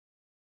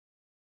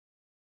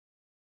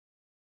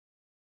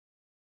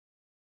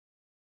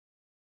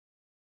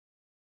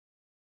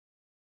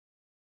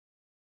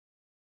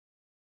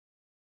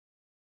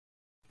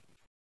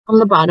 On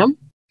the bottom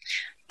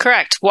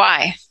Correct.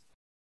 Why?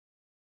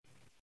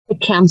 to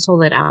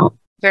cancel it out.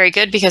 Very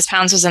good, because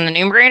pounds was in the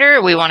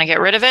numerator. We want to get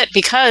rid of it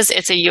because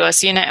it's a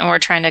US unit and we're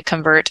trying to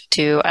convert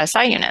to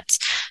SI units.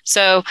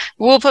 So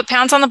we'll put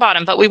pounds on the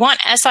bottom, but we want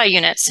SI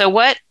units. So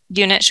what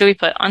unit should we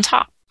put on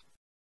top?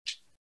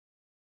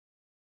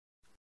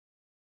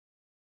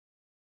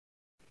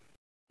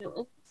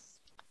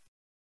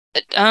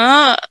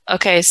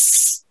 Okay.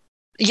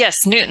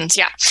 Yes, newtons.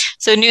 Yeah.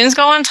 So newtons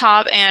go on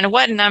top, and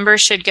what number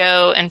should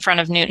go in front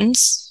of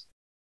newtons?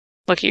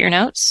 Look at your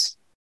notes.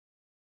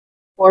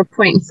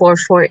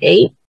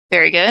 4.448.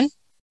 Very good.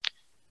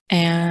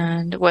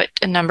 And what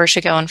number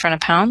should go in front of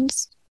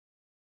pounds?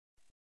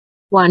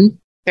 1.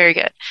 Very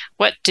good.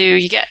 What do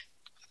you get?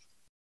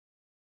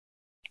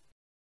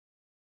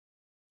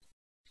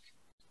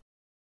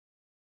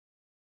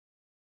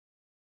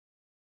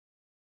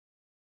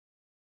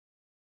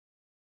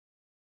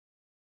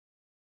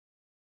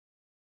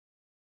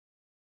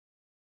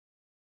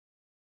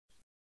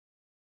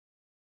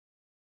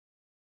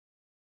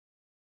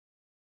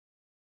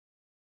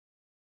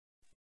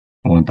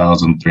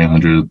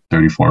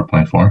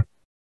 $1,334.4.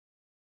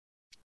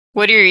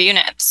 What are your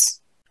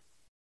units?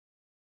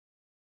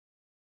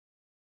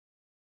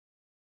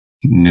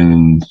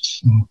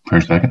 Newtons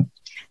per second.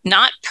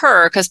 not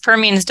per, because per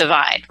means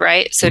divide,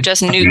 right? So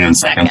just Newton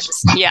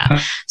seconds.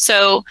 Yeah.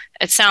 So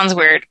it sounds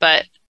weird,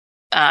 but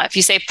if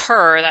you say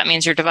per, that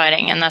means you're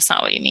dividing, and that's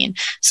not what you mean.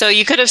 So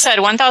you could have said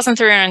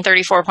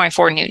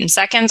 1,334.4 Newton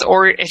seconds,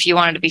 or if you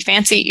wanted to be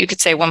fancy, you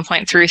could say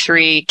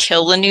 1.33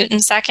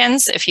 kilonewton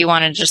seconds if you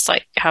wanted to just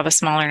like have a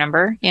smaller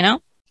number, you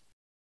know?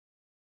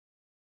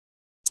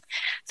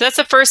 So that's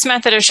the first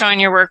method of showing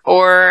your work,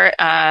 or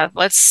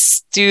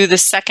let's do the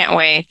second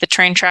way, the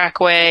train track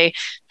way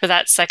for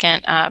that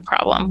second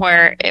problem,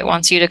 where it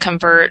wants you to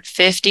convert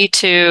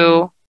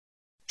 52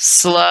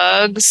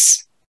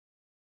 slugs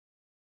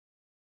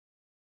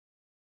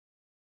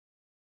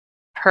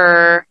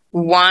per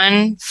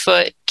 1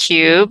 foot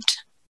cubed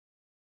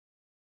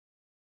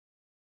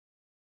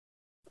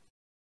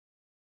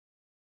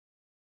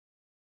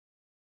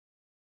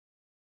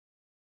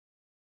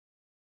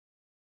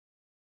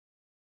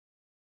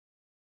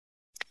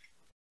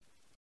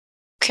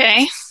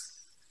Okay.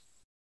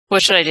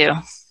 What should I do?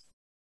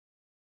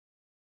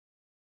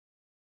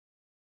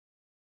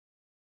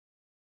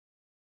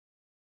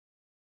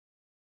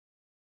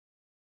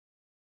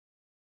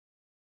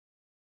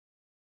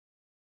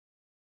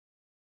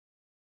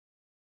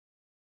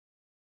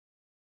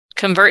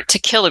 Convert to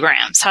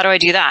kilograms. How do I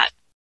do that?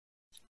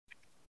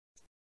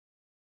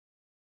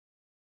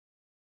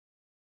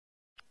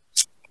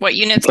 What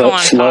units go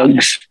on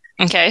slugs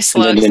top? Okay,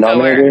 slugs go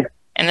where?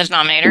 In the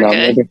denominator.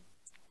 Good.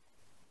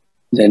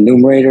 The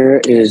numerator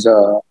is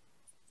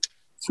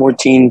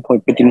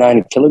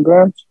 14.59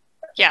 kilograms.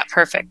 Yeah,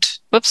 perfect.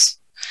 Whoops.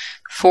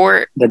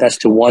 That's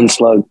to 1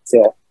 slug.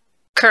 Yeah.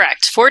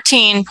 Correct.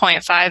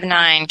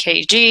 14.59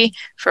 kg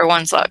for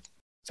 1 slug.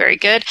 Very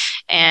good.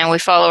 And we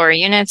follow our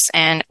units,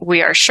 and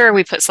we are sure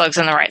we put slugs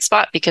in the right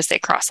spot because they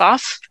cross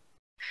off.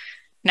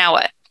 Now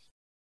what?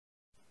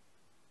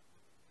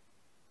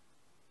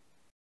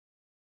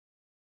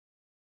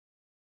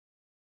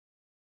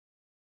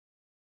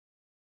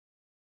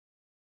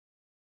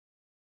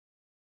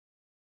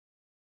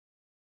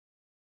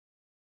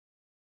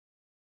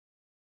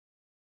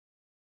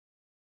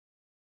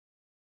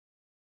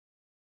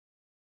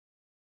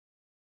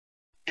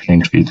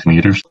 Change feet to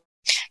meters.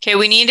 Okay,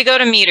 we need to go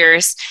to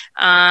meters.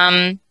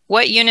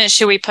 What unit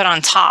should we put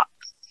on top?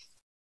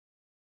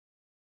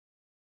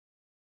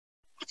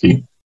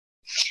 Feet.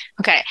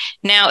 Okay,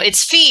 now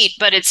it's feet,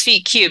 but it's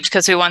feet cubed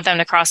because we want them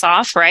to cross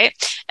off, right?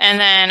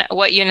 And then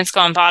what units go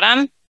on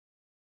bottom?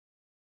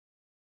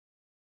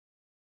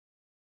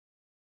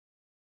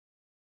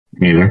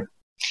 Meter.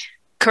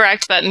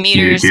 Correct, but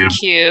meters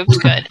cubed.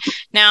 Good.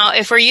 Now,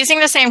 if we're using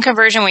the same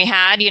conversion we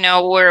had, you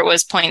know, where it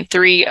was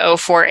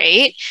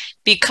 0.3048,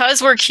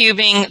 because we're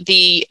cubing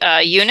the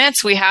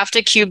units, we have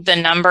to cube the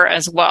number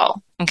as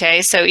well.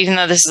 Okay, so even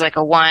though this is like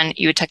a 1,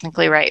 you would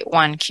technically write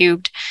 1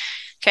 cubed.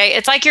 Okay,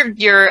 it's like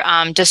you're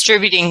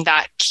distributing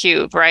that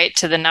cube, right,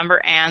 to the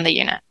number and the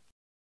unit.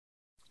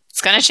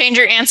 It's going to change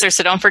your answer,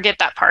 so don't forget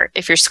that part.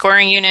 If you're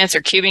squaring units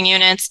or cubing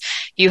units,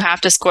 you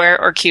have to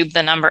square or cube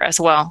the number as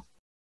well.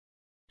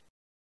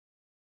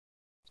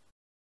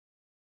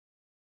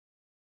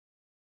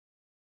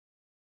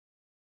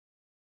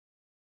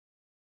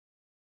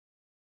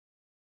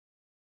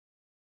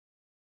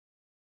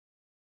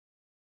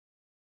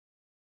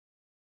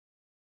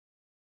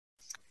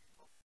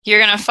 You're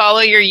going to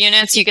follow your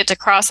units. You get to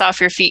cross off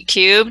your feet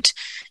cubed.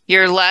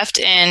 You're left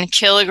in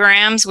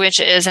kilograms, which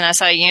is an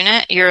SI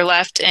unit. You're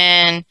left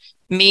in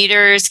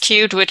meters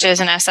cubed, which is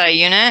an SI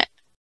unit.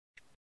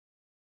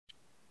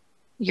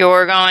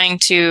 You're going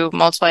to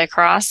multiply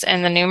across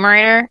in the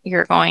numerator.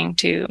 You're going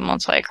to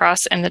multiply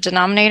across in the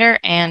denominator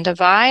and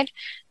divide.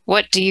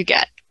 What do you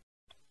get?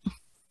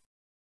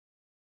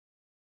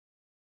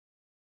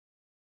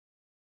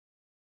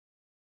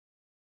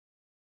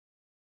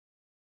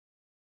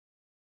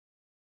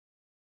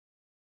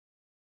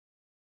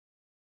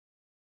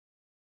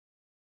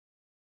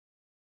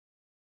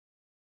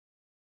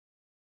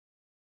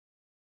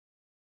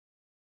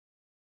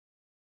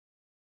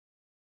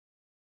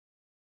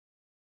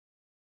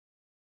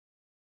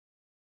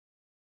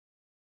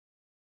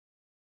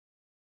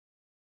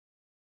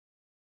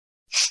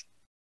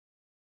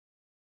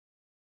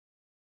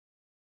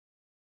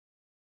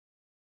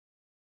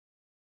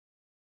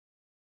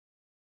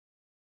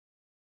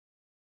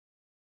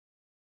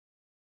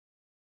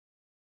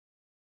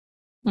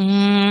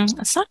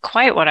 It's not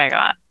quite what I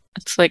got.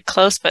 It's like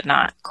close, but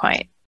not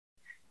quite.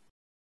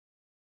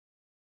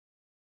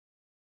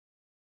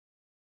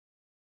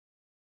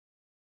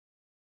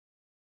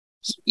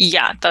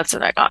 Yeah, that's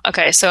what I got.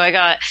 Okay, so I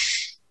got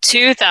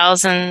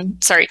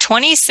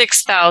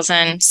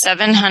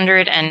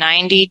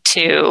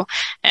 26,792.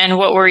 And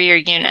what were your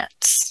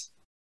units?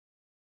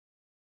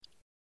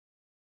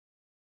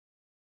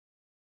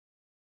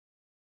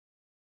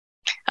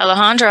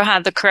 Alejandro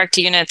had the correct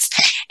units,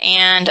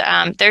 and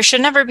there should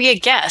never be a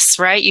guess,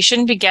 right? You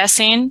shouldn't be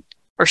guessing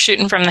or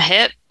shooting from the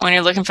hip when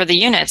you're looking for the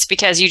units,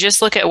 because you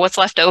just look at what's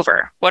left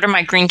over. What are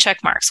my green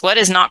check marks? What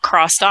is not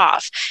crossed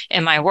off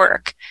in my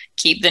work?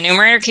 Keep the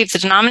numerator, keep the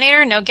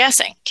denominator, no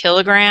guessing.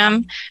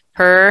 Kilogram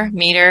per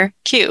meter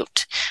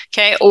cubed.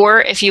 Okay,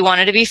 or if you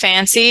wanted to be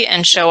fancy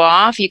and show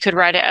off, you could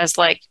write it as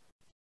like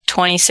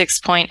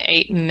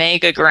 26.8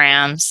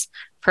 megagrams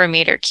per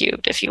meter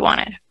cubed if you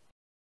wanted.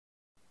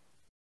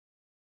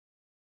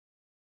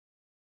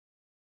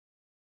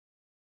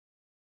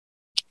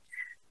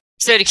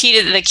 So the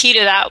key to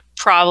that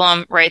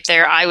problem right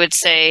there, I would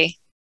say,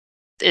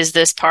 is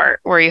this part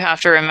where you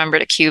have to remember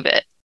to cube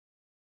it.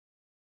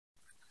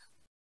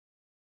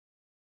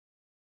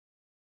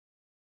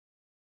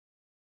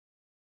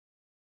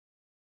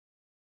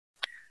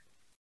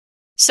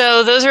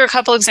 So those are a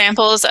couple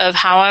examples of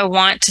how I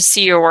want to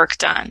see your work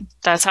done.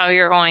 That's how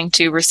you're going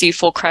to receive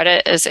full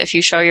credit, is if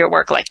you show your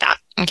work like that.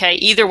 Okay,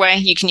 either way,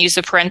 you can use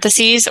the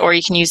parentheses or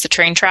you can use the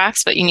train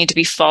tracks, but you need to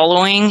be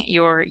following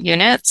your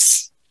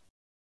units.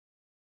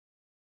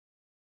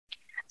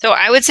 So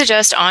I would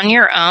suggest on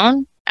your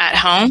own at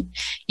home,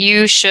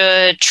 you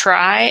should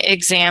try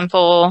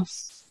example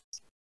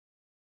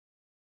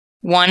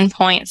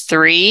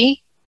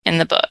 1.3 in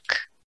the book.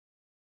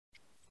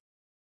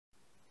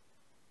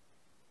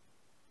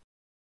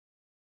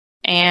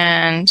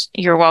 And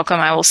you're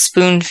welcome. I will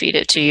spoon feed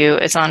it to you.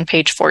 It's on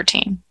page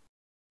 14.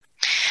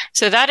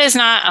 So that is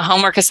not a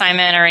homework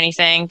assignment or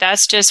anything.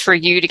 That's just for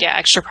you to get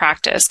extra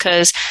practice,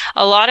 because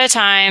a lot of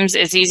times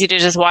it's easy to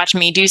just watch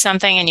me do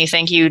something and you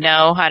think you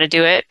know how to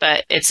do it,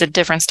 but it's a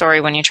different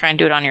story when you try and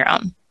do it on your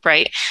own,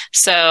 right?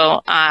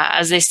 So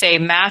as they say,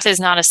 math is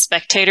not a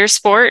spectator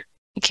sport.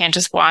 You can't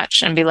just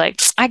watch and be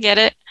like, I get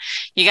it.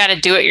 You got to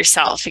do it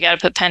yourself. You got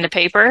to put pen to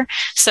paper.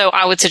 So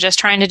I would suggest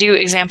trying to do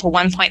example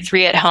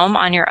 1.3 at home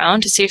on your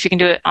own to see if you can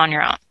do it on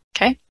your own.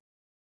 Okay.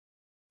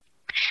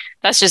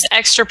 That's just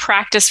extra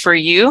practice for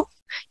you.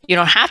 You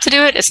don't have to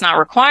do it. It's not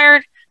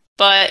required,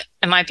 but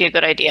it might be a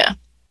good idea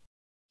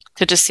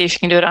to just see if you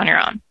can do it on your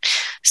own.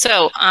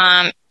 So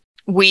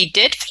we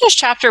did finish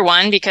chapter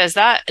 1 because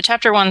that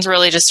chapter 1 is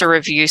really just a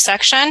review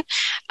section.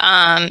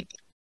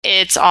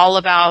 It's all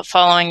about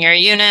following your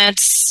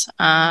units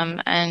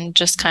and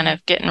just kind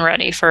of getting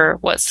ready for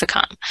what's to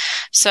come.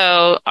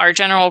 So our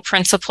general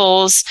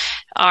principles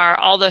are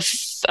all the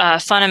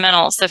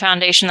fundamentals, the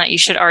foundation that you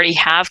should already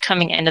have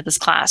coming into this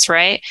class,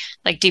 right?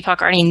 Like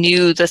Deepak already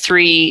knew the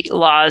 3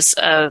 laws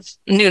of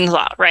Newton's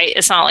law, right?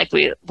 It's not like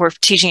we're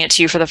teaching it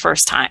to you for the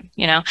first time,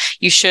 you know?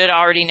 You should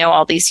already know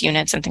all these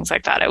units and things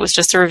like that. It was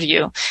just a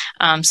review.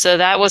 So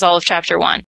that was all of chapter 1.